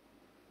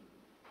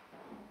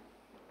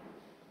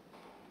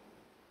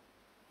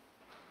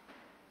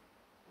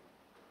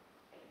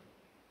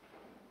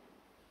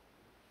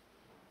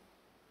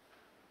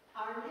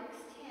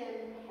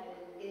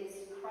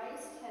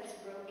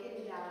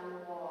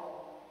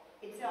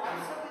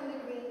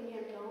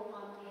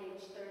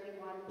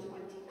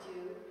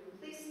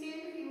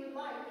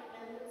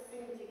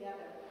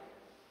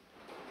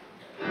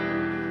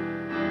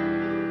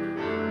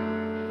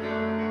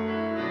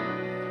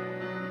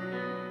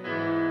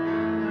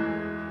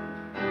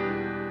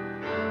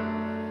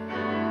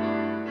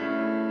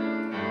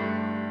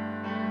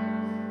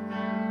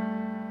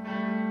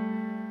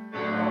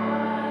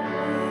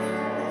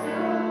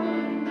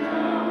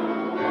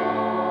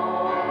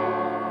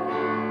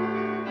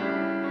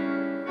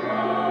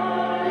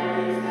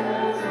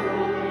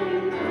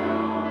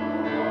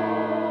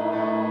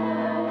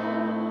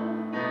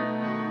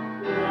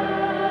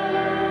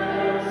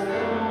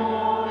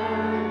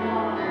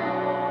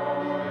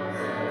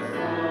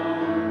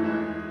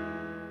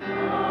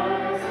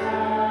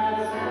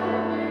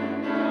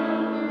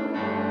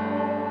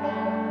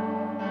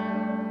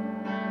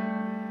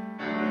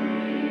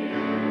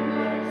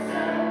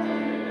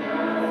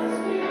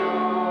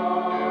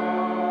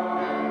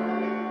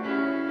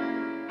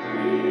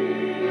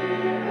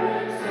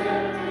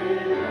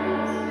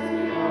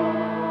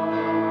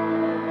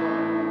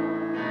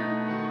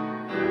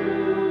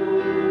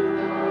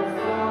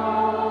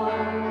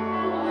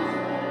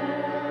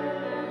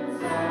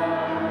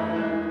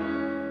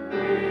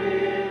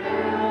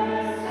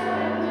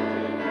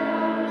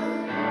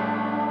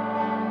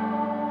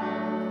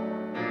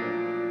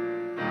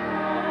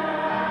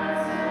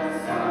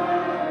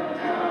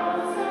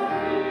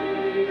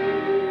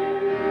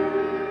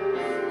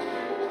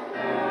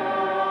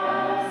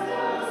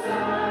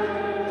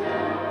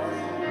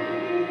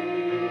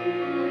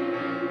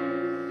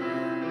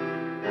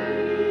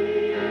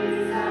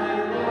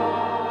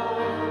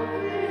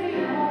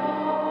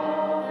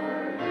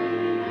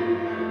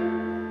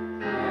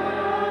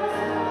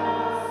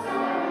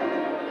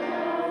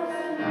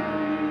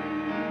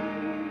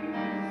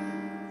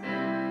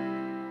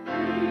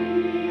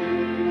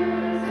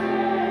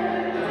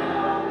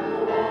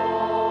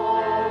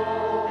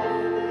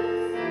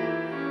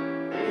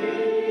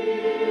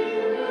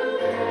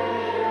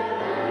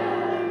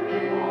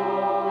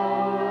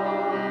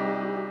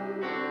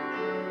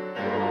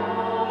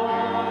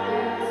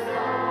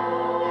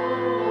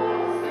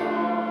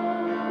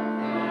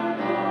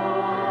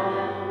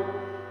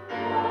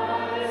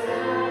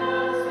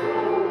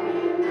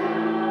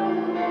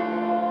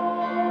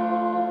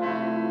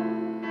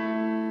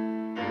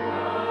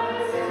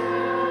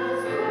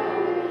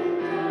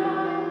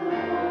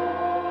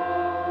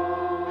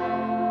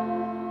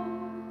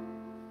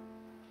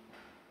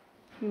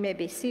 may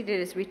be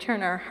seated as we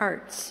turn our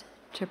hearts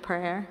to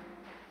prayer.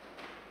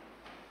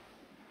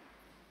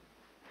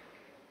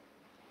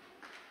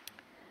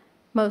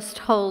 Most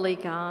holy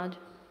God,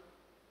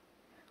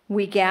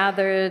 we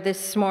gather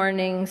this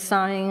morning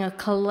sighing a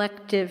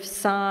collective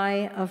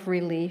sigh of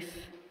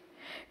relief,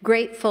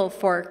 grateful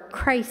for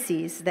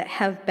crises that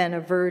have been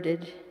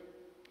averted,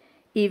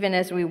 even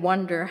as we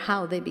wonder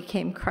how they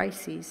became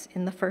crises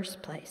in the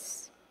first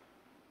place.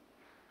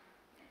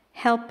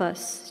 Help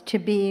us to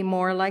be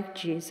more like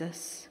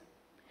Jesus,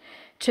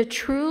 to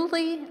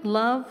truly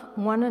love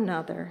one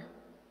another,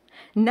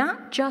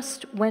 not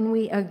just when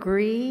we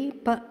agree,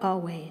 but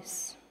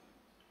always.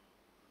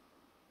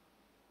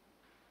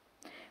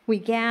 We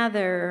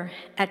gather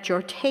at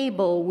your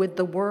table with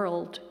the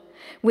world,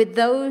 with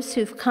those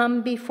who've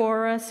come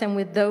before us and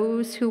with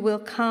those who will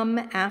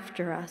come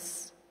after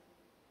us.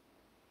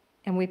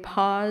 And we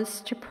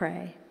pause to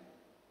pray,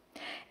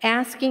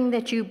 asking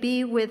that you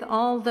be with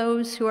all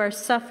those who are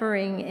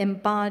suffering in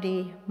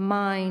body,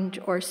 mind,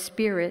 or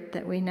spirit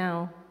that we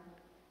know.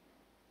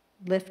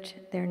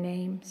 Lift their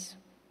names.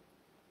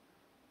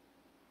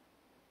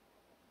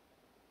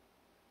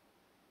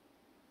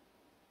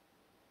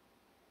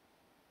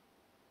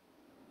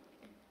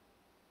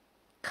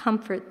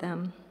 Comfort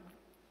them.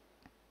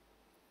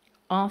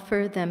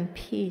 Offer them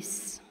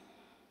peace.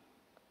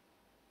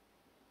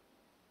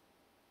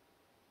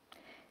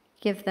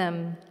 Give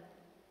them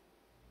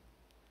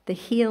the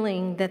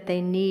healing that they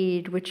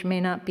need, which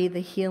may not be the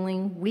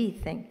healing we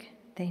think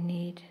they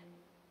need.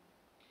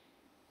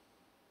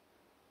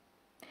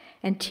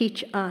 And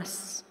teach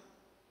us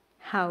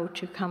how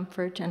to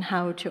comfort and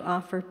how to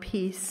offer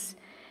peace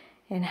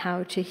and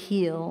how to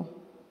heal.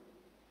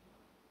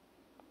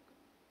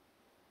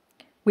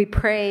 We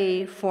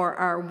pray for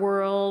our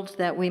world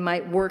that we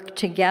might work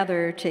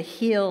together to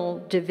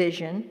heal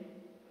division,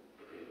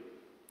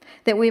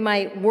 that we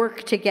might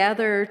work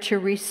together to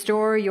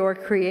restore your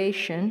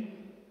creation,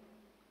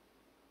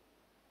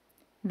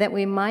 that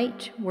we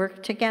might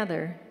work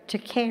together to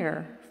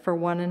care for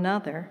one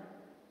another,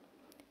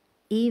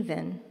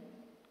 even,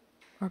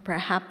 or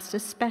perhaps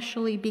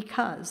especially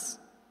because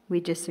we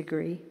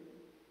disagree.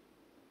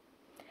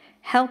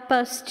 Help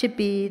us to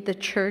be the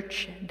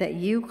church that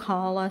you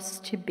call us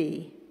to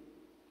be,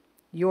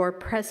 your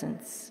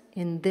presence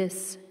in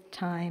this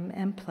time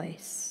and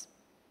place.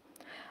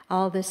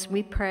 All this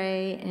we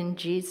pray in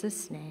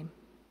Jesus' name.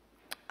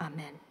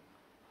 Amen.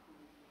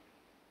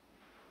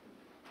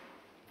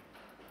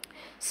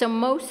 So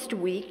most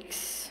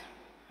weeks,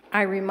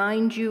 I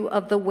remind you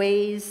of the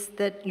ways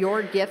that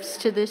your gifts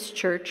to this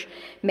church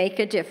make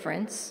a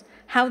difference,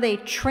 how they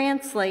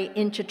translate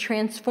into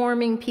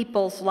transforming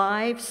people's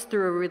lives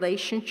through a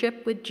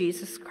relationship with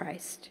Jesus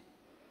Christ.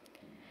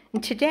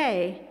 And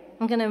today,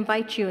 I'm going to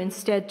invite you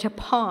instead to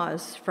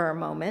pause for a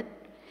moment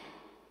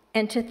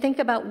and to think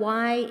about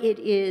why it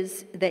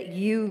is that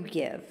you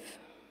give.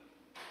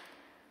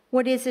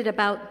 What is it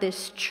about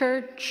this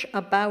church,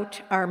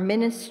 about our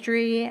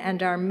ministry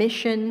and our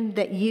mission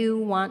that you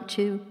want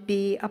to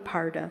be a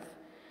part of?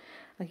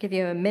 I'll give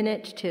you a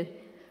minute to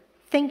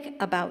think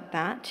about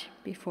that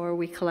before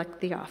we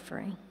collect the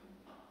offering.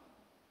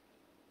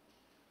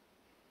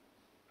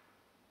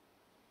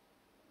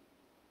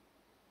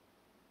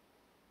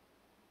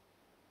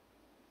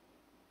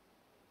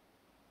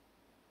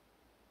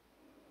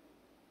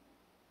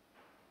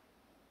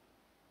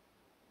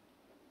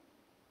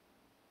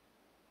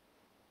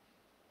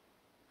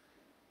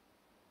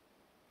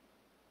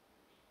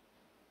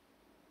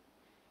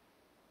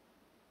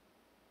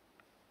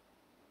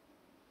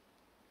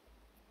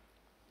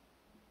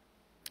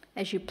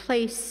 As you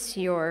place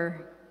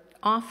your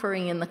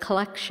offering in the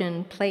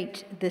collection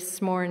plate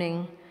this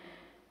morning,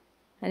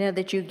 I know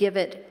that you give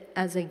it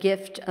as a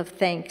gift of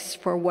thanks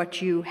for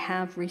what you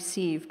have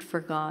received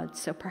for God.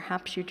 So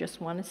perhaps you just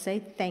want to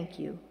say thank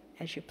you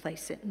as you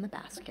place it in the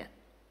basket.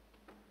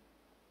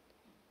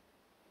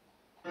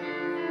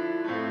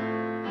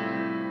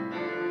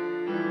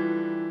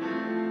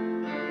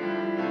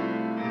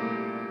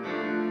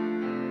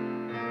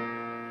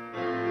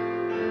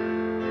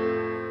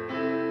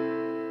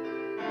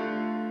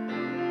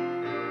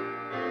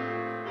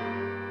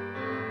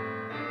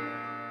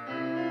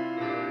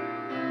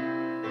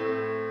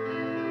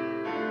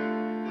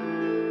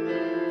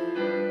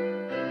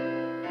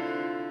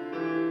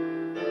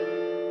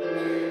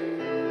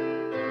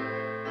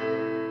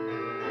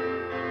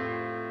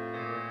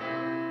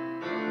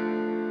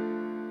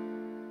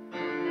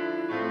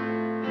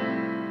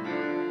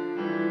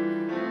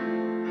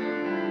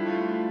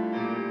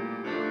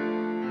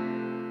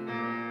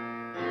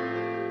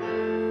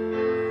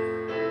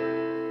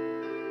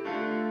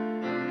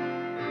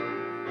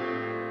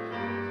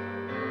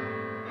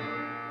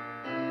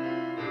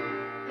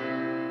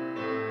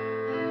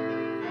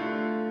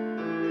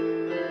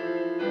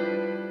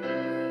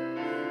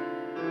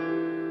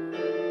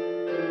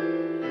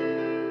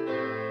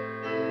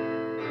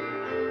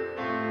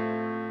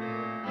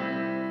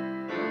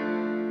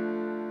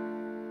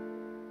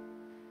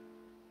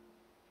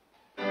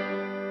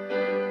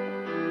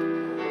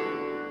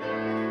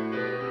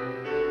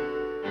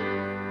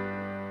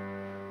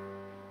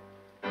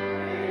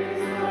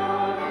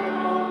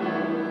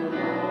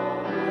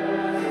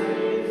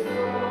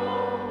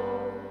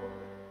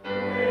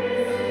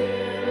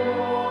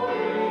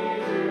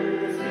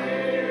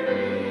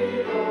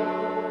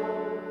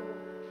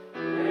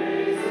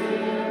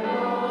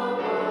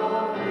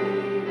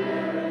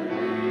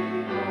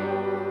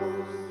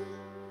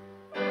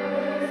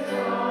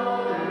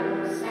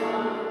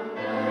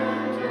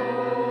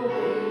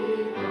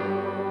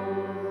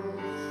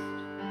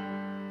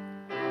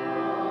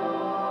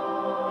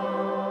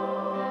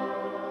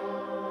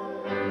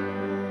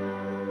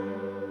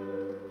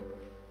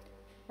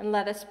 and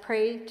let us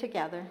pray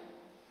together.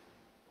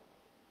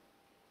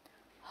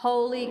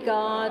 Holy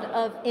God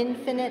of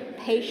infinite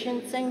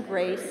patience and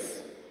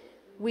grace,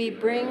 we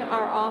bring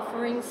our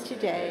offerings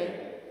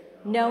today,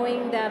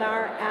 knowing that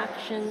our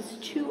actions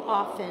too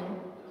often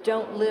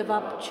don't live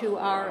up to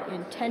our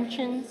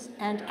intentions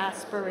and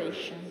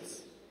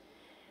aspirations.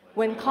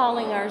 When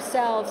calling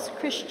ourselves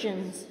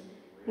Christians,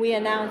 we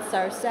announce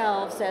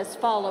ourselves as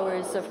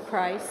followers of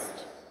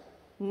Christ,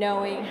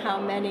 knowing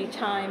how many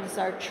times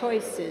our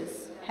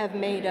choices have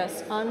made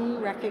us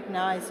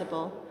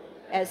unrecognizable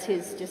as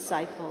his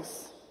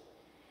disciples.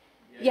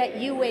 Yet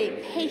you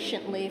wait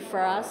patiently for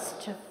us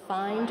to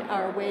find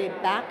our way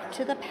back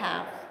to the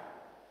path.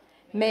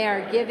 May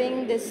our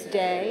giving this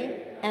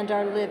day and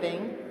our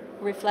living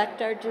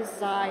reflect our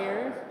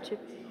desire to...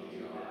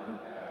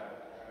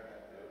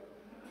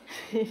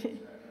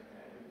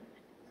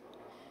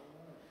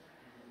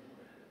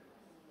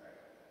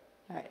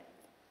 All right.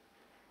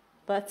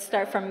 Let's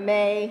start from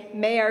May.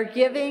 May our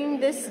giving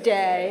this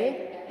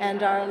day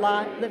and our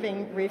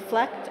living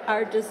reflect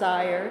our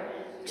desire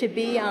to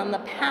be on the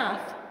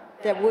path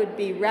that would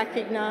be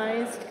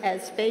recognized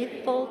as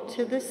faithful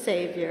to the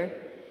Savior,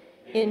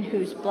 in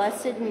whose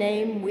blessed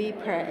name we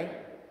pray.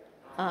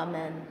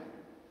 Amen.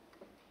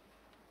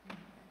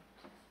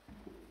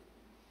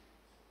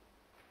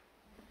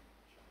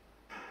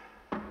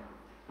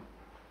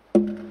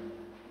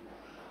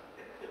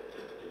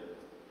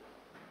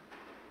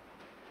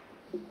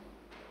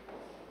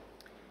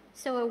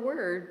 So a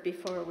word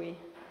before we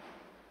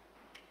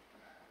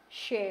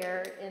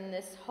share in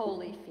this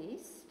holy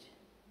feast.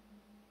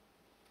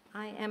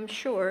 I am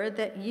sure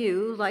that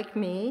you, like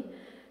me,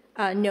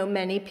 know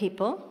many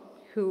people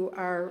who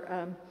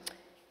are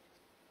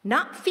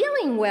not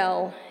feeling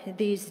well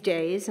these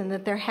days, and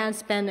that there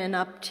has been an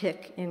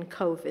uptick in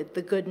COVID.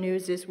 The good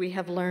news is we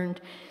have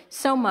learned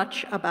so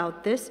much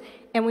about this,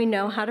 and we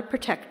know how to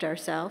protect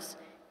ourselves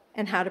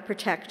and how to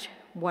protect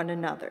one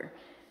another.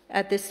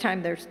 At this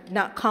time, there's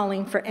not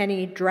calling for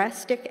any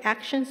drastic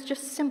actions,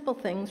 just simple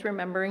things,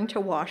 remembering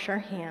to wash our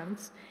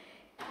hands.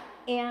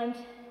 And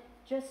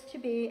just to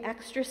be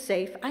extra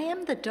safe, I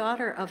am the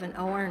daughter of an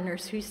OR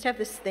nurse who used to have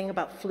this thing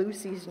about flu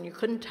season. You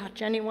couldn't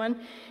touch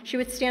anyone. She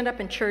would stand up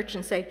in church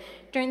and say,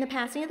 during the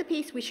passing of the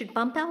peace, we should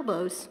bump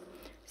elbows.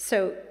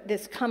 So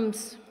this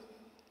comes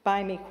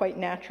by me quite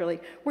naturally.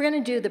 We're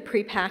going to do the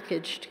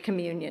prepackaged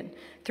communion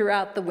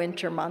throughout the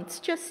winter months,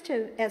 just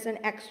as an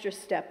extra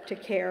step to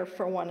care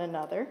for one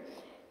another.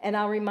 And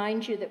I'll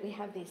remind you that we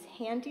have these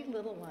handy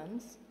little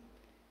ones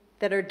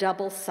that are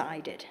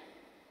double-sided.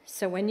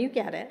 So when you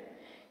get it,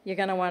 you're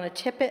going to want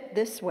to tip it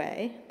this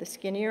way, the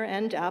skinnier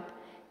end up.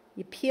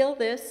 You peel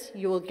this,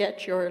 you will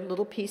get your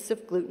little piece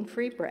of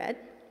gluten-free bread,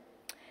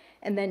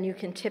 and then you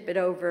can tip it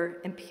over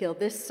and peel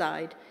this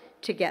side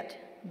to get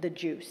the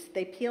juice.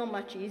 They peel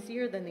much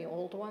easier than the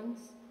old ones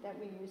that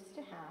we used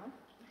to have.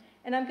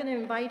 And I'm going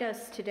to invite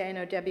us today, I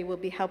know Debbie will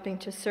be helping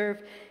to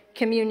serve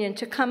communion,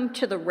 to come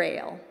to the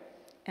rail,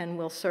 and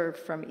we'll serve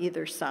from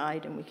either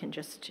side, and we can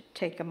just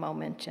take a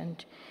moment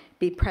and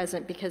be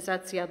present, because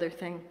that's the other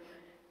thing.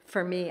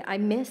 For me, I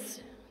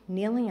miss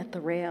kneeling at the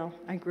rail.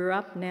 I grew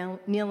up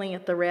kneeling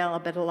at the rail. I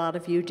bet a lot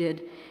of you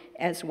did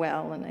as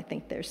well. And I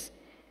think there's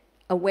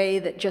a way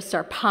that just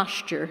our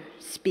posture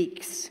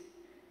speaks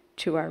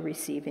to our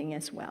receiving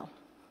as well.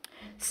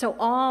 So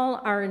all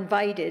are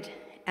invited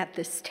at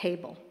this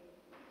table.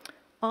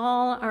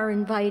 All are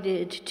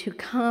invited to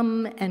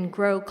come and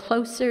grow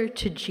closer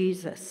to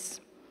Jesus,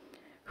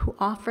 who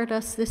offered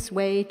us this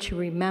way to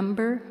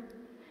remember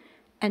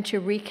and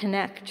to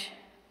reconnect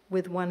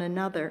with one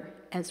another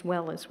as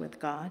well as with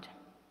God.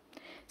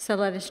 So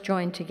let us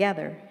join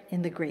together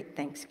in the great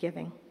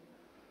Thanksgiving.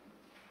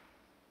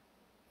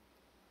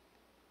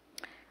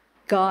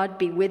 God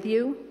be with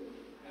you.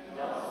 And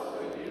also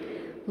with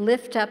you.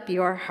 Lift up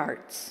your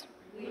hearts.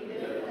 We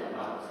lift them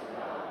up to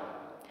God.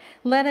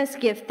 Let us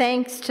give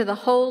thanks to the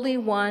Holy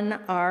One,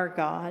 our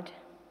God.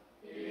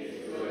 It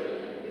is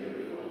good and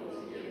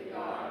beautiful to give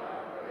God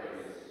our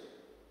praise.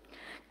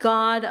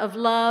 God of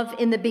love,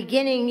 in the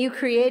beginning you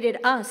created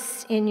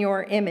us in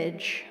your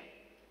image.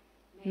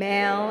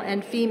 Male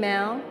and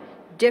female,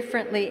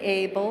 differently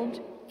abled,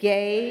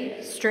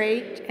 gay,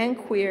 straight, and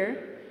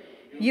queer,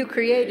 you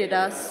created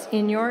us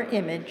in your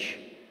image.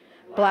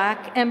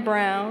 Black and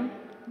brown,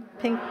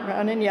 pink,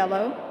 brown, and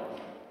yellow,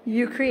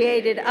 you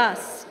created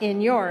us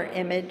in your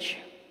image.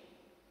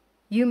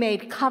 You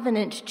made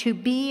covenant to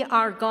be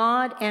our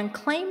God and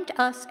claimed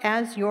us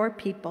as your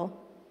people.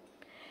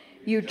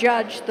 You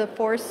judged the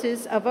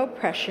forces of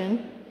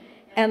oppression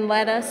and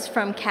led us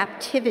from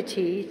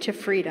captivity to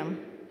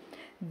freedom.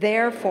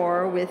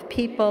 Therefore, with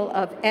people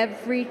of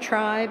every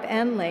tribe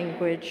and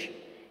language,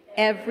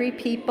 every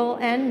people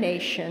and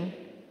nation,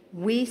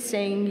 we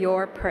sing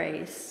your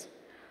praise.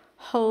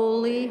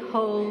 Holy,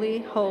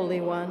 holy,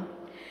 holy one,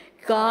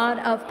 God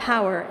of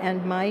power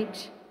and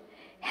might,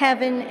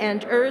 heaven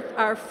and earth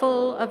are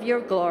full of your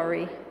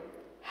glory.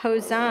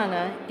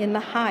 Hosanna in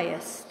the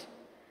highest.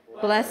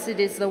 Blessed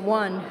is the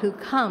one who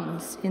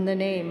comes in the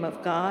name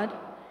of God.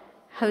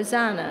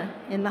 Hosanna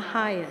in the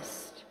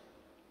highest.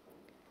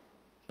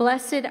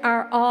 Blessed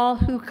are all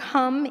who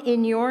come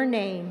in your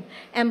name,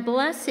 and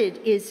blessed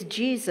is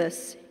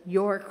Jesus,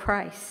 your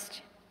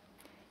Christ.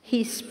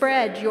 He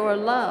spread your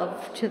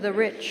love to the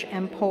rich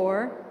and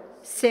poor,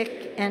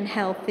 sick and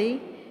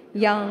healthy,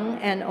 young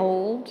and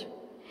old.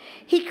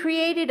 He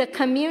created a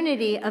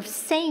community of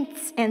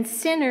saints and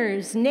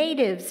sinners,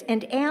 natives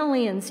and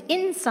aliens,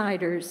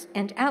 insiders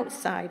and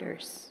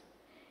outsiders.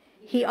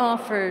 He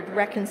offered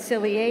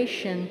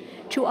reconciliation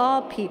to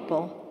all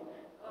people,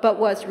 but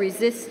was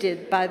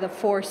resisted by the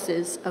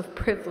forces of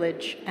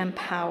privilege and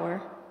power.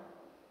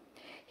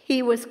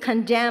 He was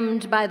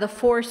condemned by the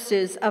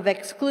forces of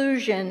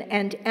exclusion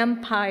and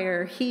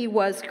empire. He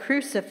was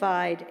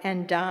crucified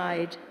and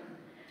died.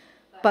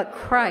 But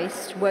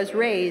Christ was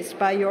raised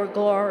by your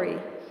glory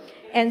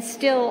and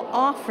still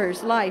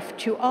offers life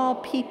to all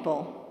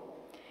people.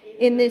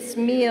 In this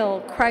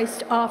meal,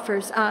 Christ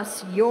offers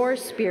us your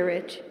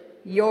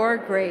Spirit, your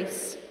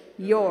grace,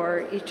 your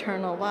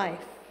eternal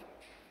life.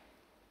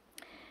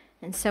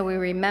 And so we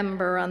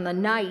remember on the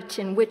night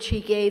in which he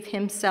gave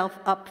himself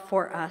up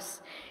for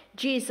us,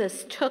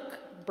 Jesus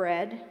took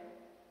bread,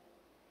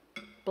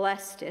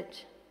 blessed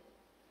it,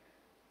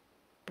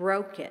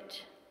 broke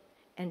it,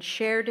 and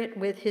shared it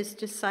with his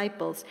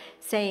disciples,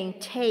 saying,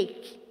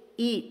 "Take,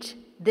 eat,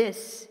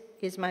 this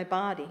is my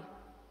body."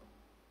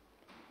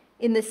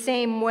 In the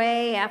same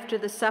way, after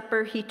the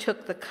supper, he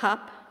took the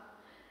cup,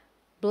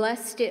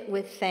 blessed it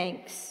with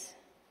thanks,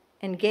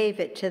 and gave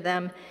it to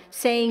them,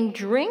 saying,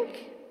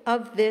 "Drink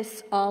of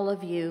this, all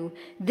of you.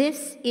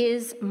 This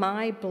is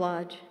my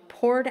blood,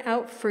 poured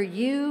out for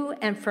you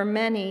and for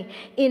many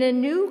in a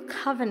new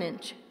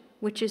covenant,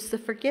 which is the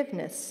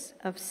forgiveness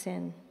of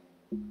sin."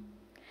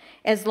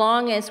 As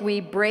long as we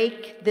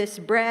break this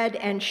bread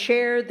and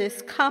share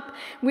this cup,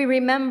 we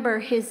remember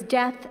his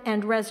death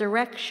and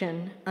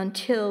resurrection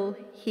until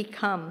he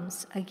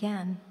comes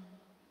again.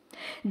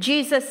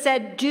 Jesus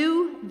said,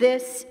 "Do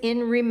this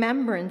in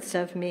remembrance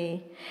of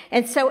me."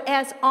 And so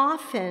as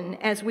often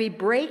as we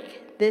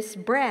break this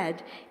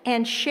bread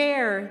and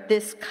share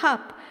this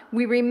cup,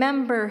 we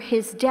remember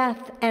his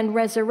death and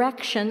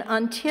resurrection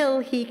until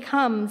he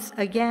comes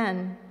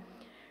again.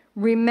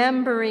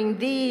 Remembering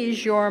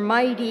these, your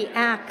mighty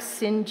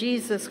acts in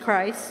Jesus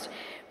Christ,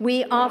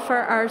 we offer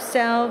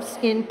ourselves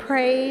in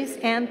praise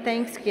and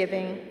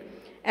thanksgiving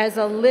as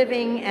a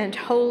living and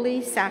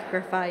holy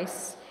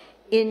sacrifice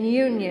in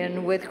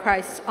union with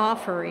Christ's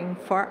offering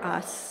for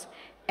us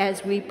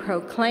as we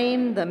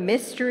proclaim the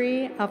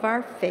mystery of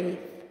our faith.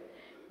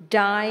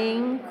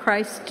 Dying,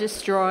 Christ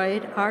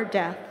destroyed our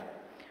death.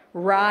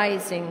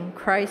 Rising,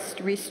 Christ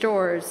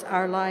restores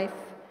our life.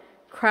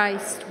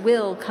 Christ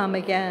will come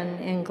again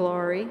in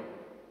glory.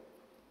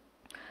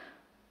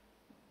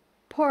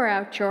 Pour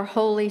out your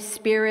Holy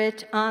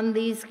Spirit on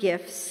these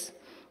gifts,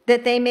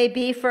 that they may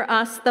be for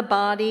us the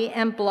body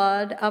and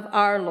blood of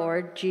our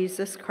Lord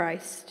Jesus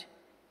Christ.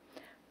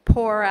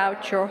 Pour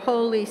out your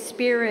Holy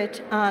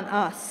Spirit on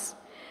us,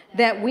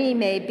 that we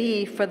may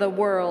be for the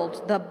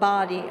world the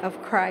body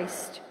of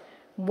Christ,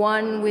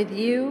 one with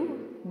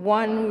you,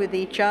 one with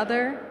each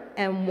other,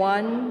 and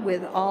one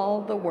with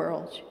all the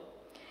world.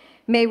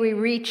 May we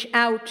reach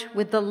out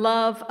with the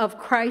love of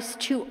Christ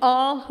to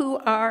all who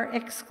are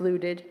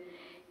excluded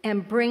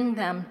and bring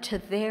them to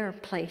their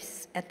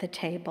place at the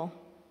table.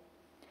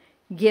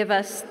 Give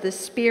us the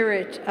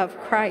Spirit of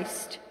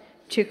Christ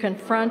to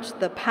confront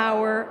the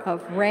power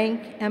of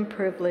rank and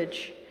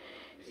privilege,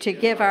 to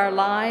give our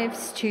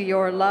lives to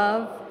your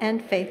love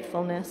and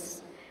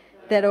faithfulness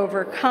that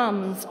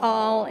overcomes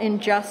all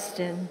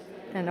injustice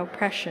and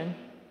oppression.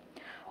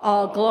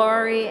 All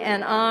glory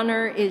and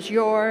honor is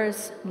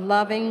yours,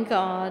 loving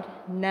God,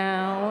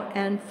 now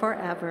and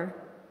forever.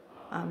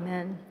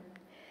 Amen.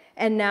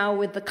 And now,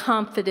 with the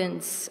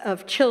confidence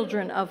of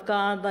children of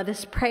God, let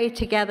us pray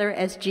together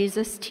as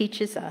Jesus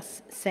teaches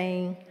us,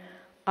 saying,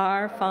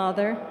 "Our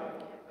Father,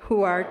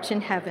 who art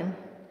in heaven,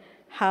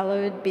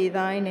 hallowed be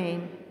thy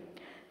name.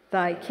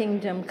 Thy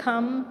kingdom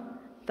come,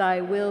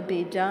 thy will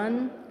be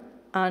done,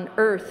 on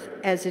earth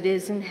as it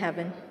is in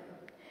heaven.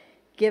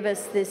 Give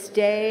us this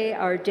day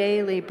our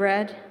daily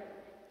bread,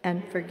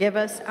 and forgive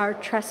us our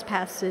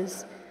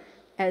trespasses,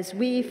 as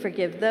we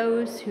forgive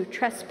those who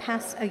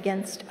trespass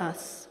against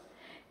us.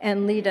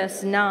 And lead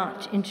us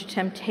not into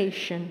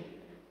temptation,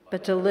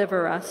 but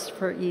deliver us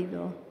from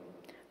evil.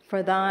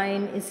 For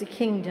thine is the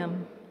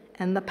kingdom,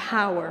 and the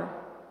power,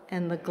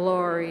 and the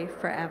glory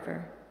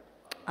forever.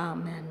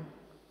 Amen."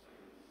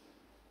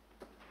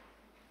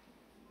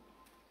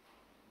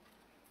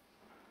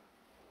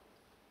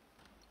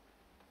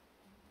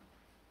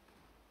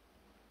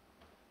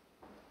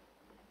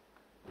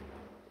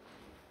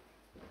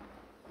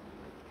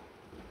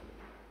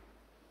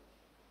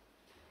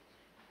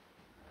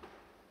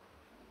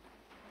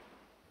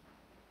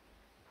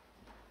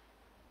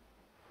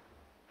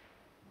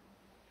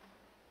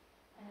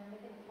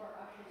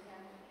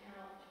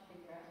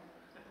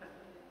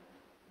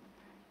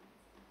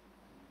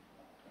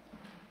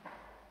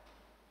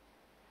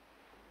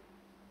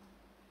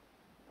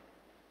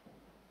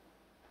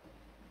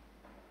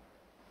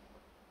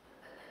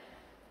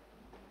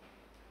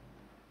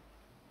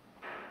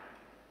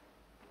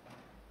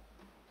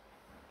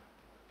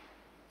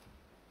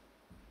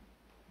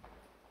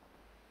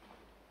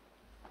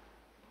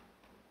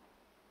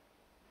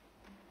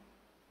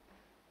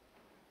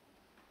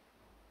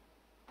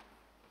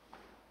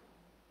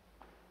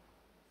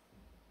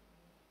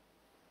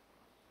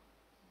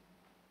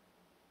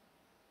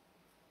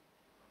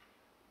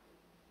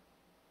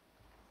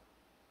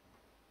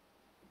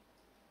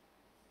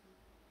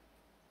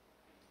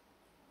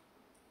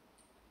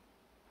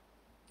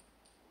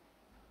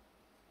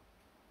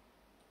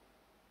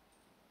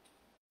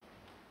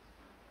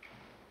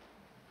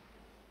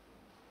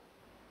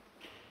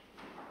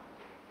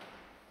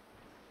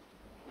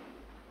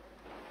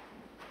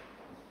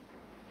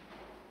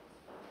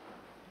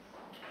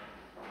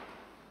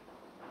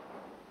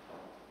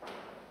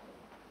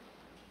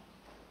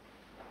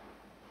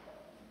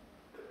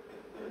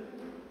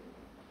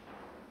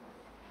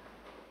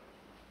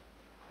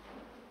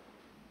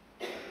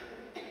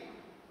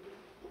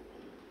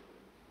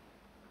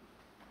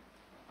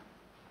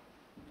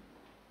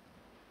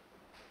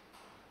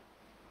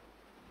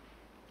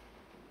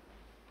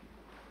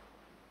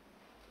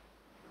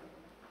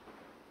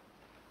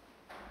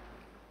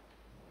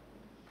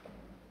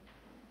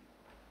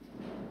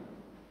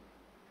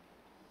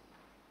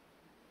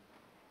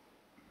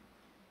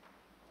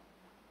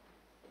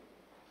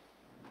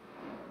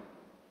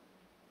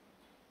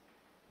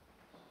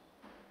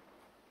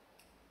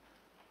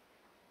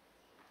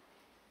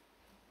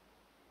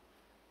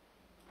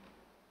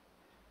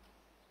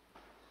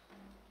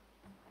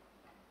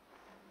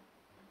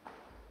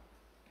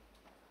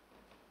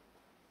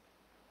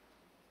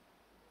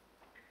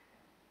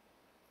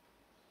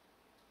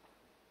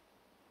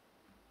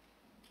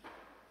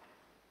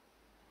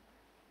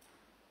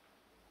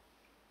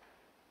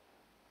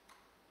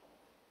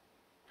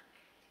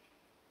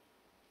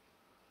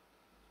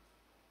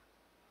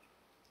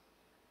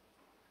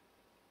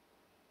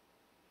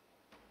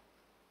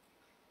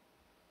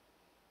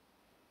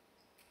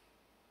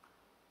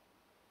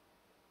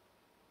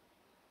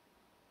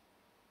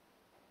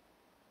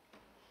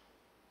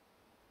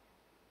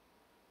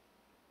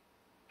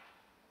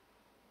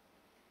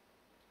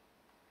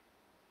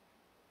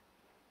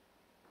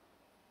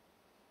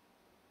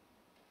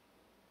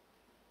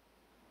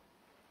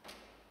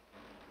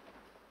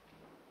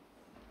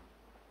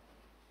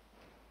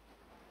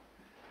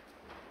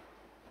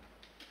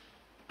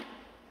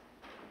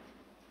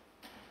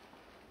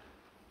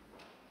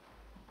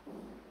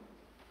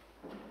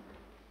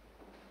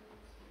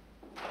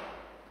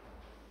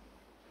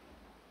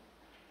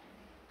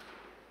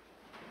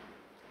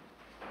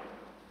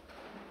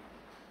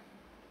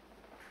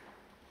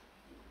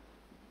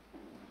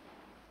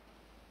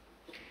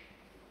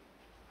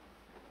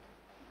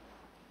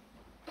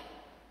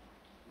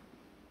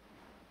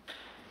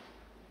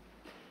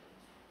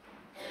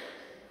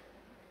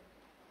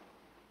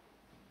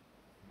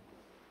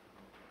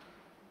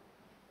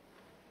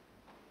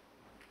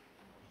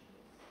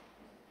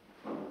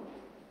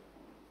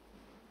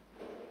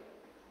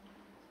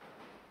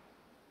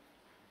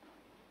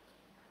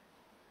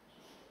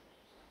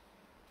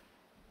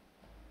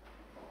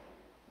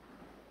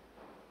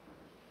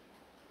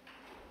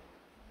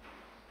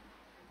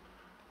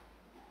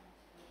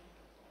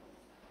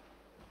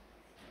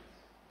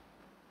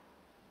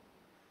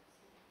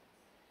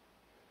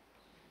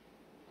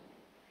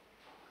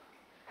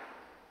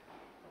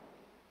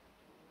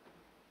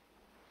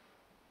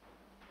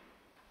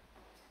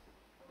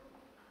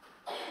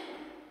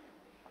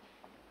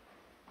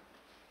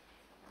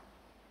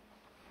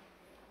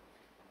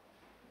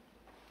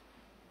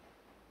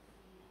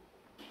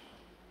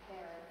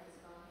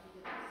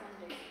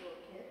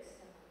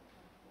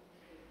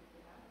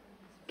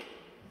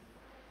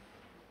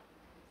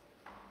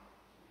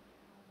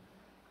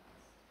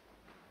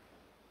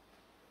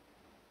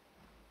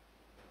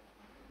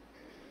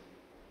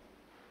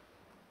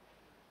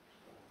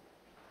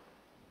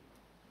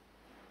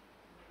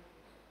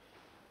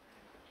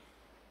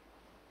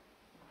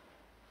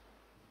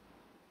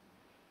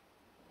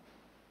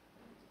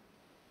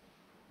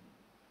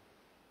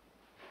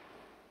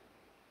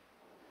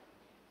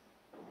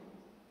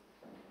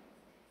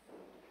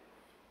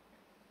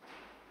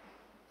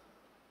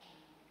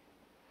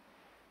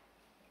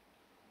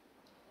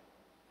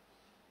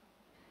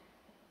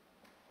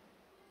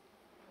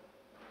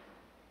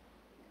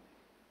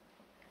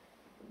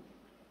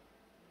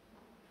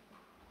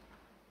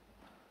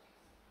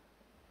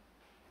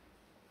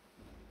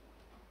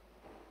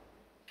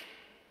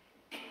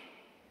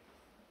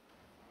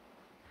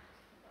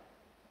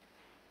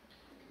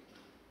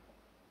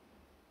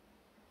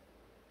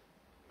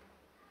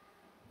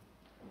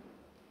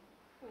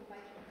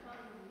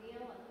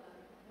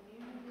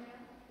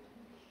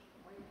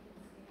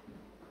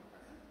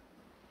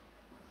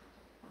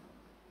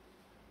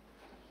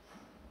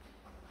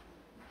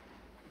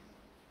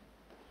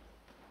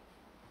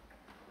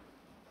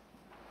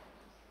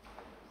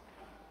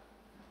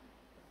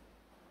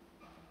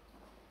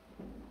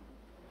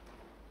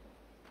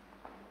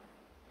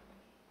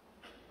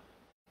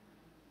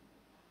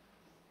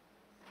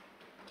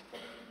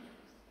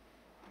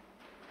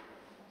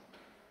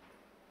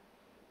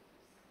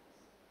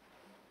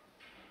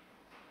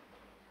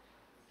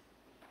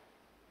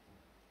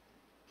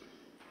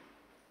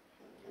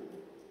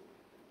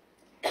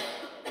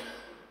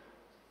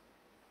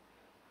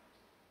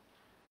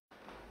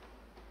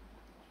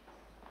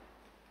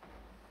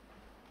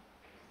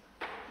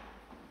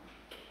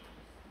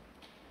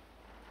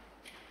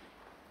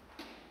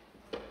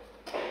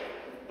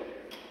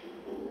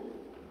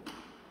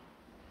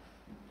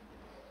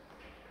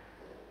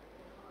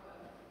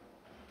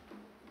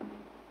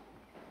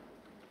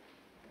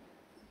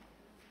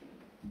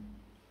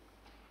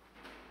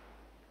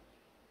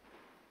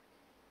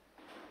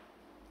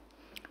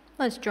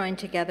 Let's join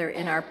together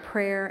in our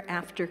prayer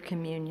after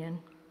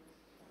communion.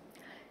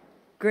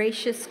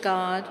 Gracious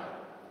God,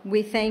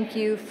 we thank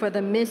you for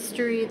the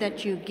mystery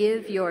that you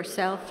give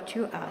yourself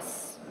to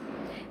us.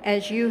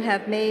 As you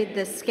have made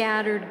the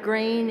scattered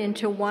grain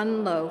into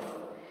one loaf,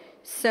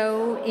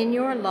 so in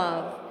your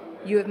love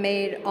you have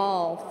made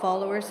all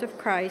followers of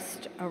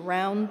Christ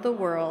around the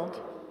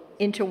world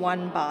into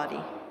one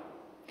body.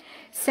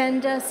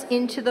 Send us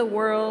into the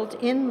world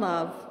in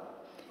love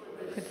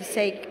for the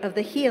sake of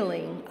the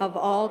healing of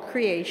all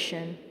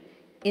creation,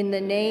 in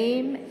the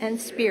name and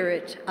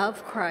spirit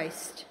of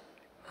Christ.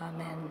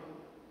 Amen.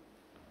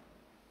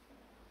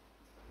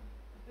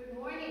 Good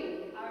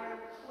morning. Our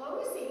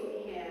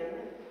closing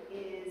hymn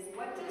is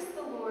 "What Does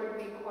the Lord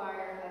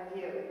Require of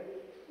You?"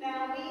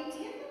 Now, we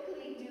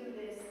typically do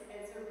this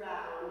as a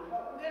round,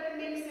 but we're going to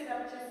mix it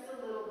up just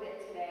a little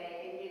bit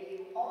today and give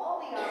you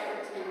all the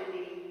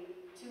opportunity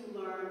to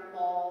learn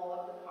all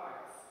of the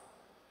parts.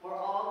 We're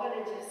all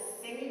going to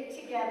just sing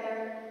it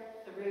together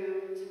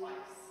through twice.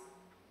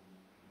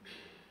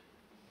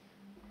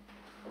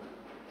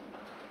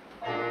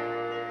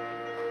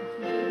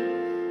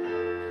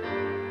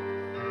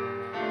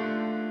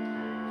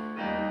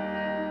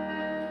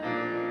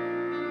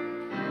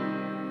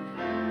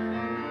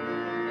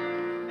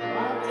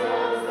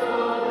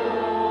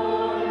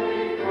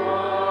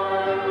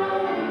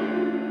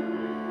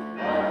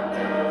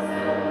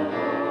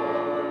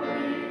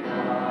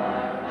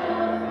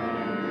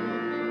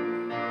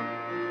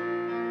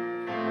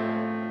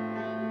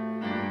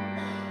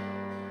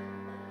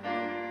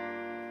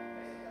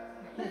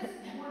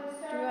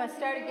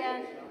 Start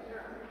again.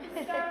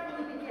 Start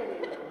from the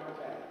beginning.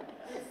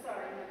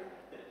 Sorry.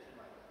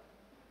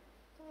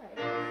 All right.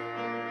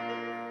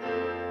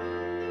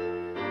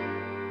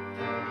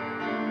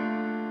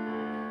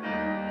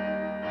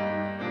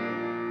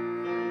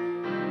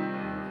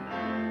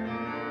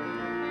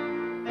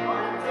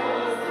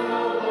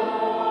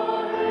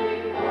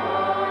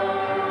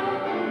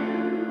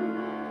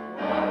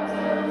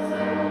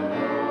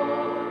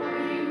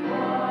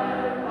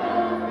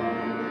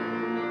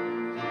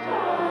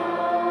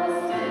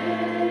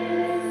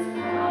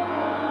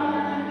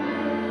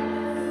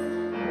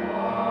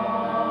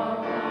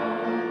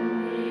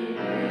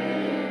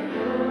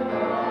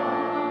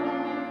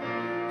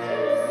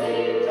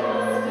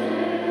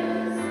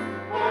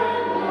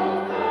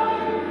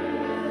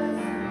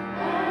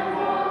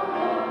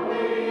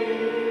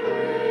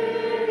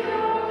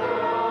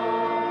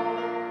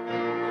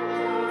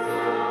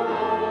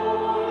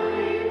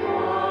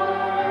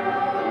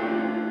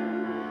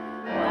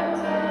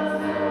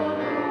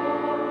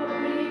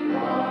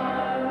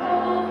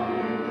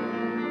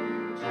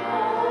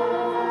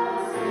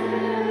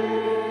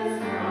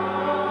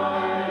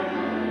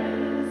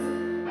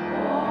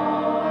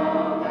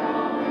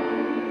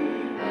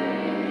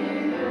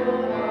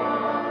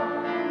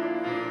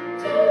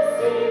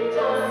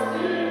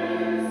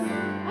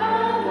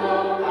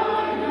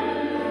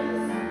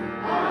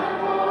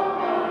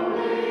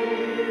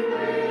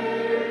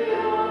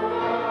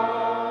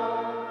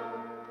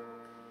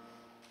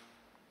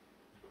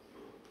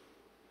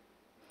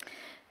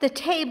 The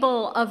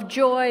table of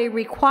joy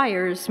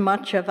requires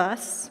much of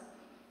us.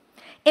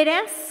 It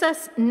asks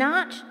us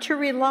not to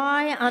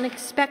rely on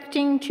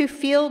expecting to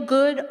feel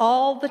good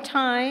all the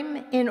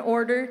time in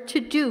order to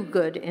do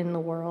good in the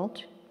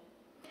world.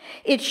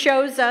 It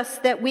shows us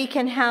that we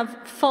can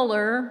have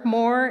fuller,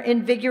 more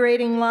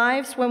invigorating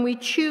lives when we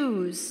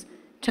choose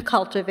to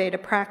cultivate a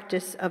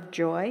practice of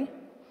joy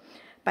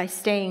by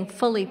staying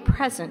fully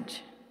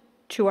present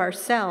to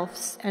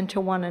ourselves and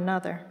to one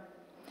another,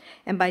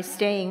 and by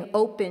staying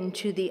open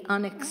to the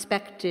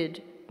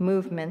unexpected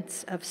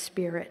movements of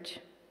spirit.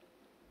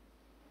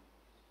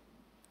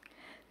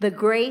 The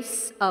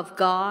grace of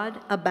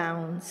God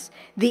abounds.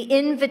 The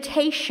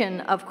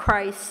invitation of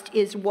Christ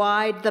is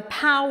wide. The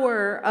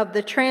power of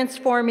the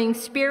transforming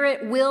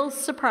Spirit will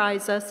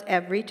surprise us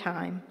every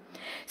time.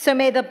 So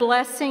may the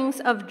blessings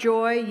of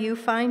joy you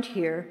find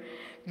here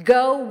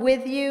go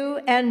with you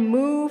and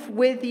move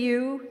with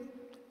you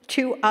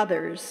to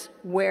others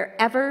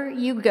wherever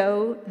you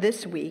go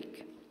this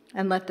week.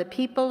 And let the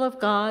people of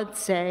God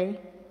say,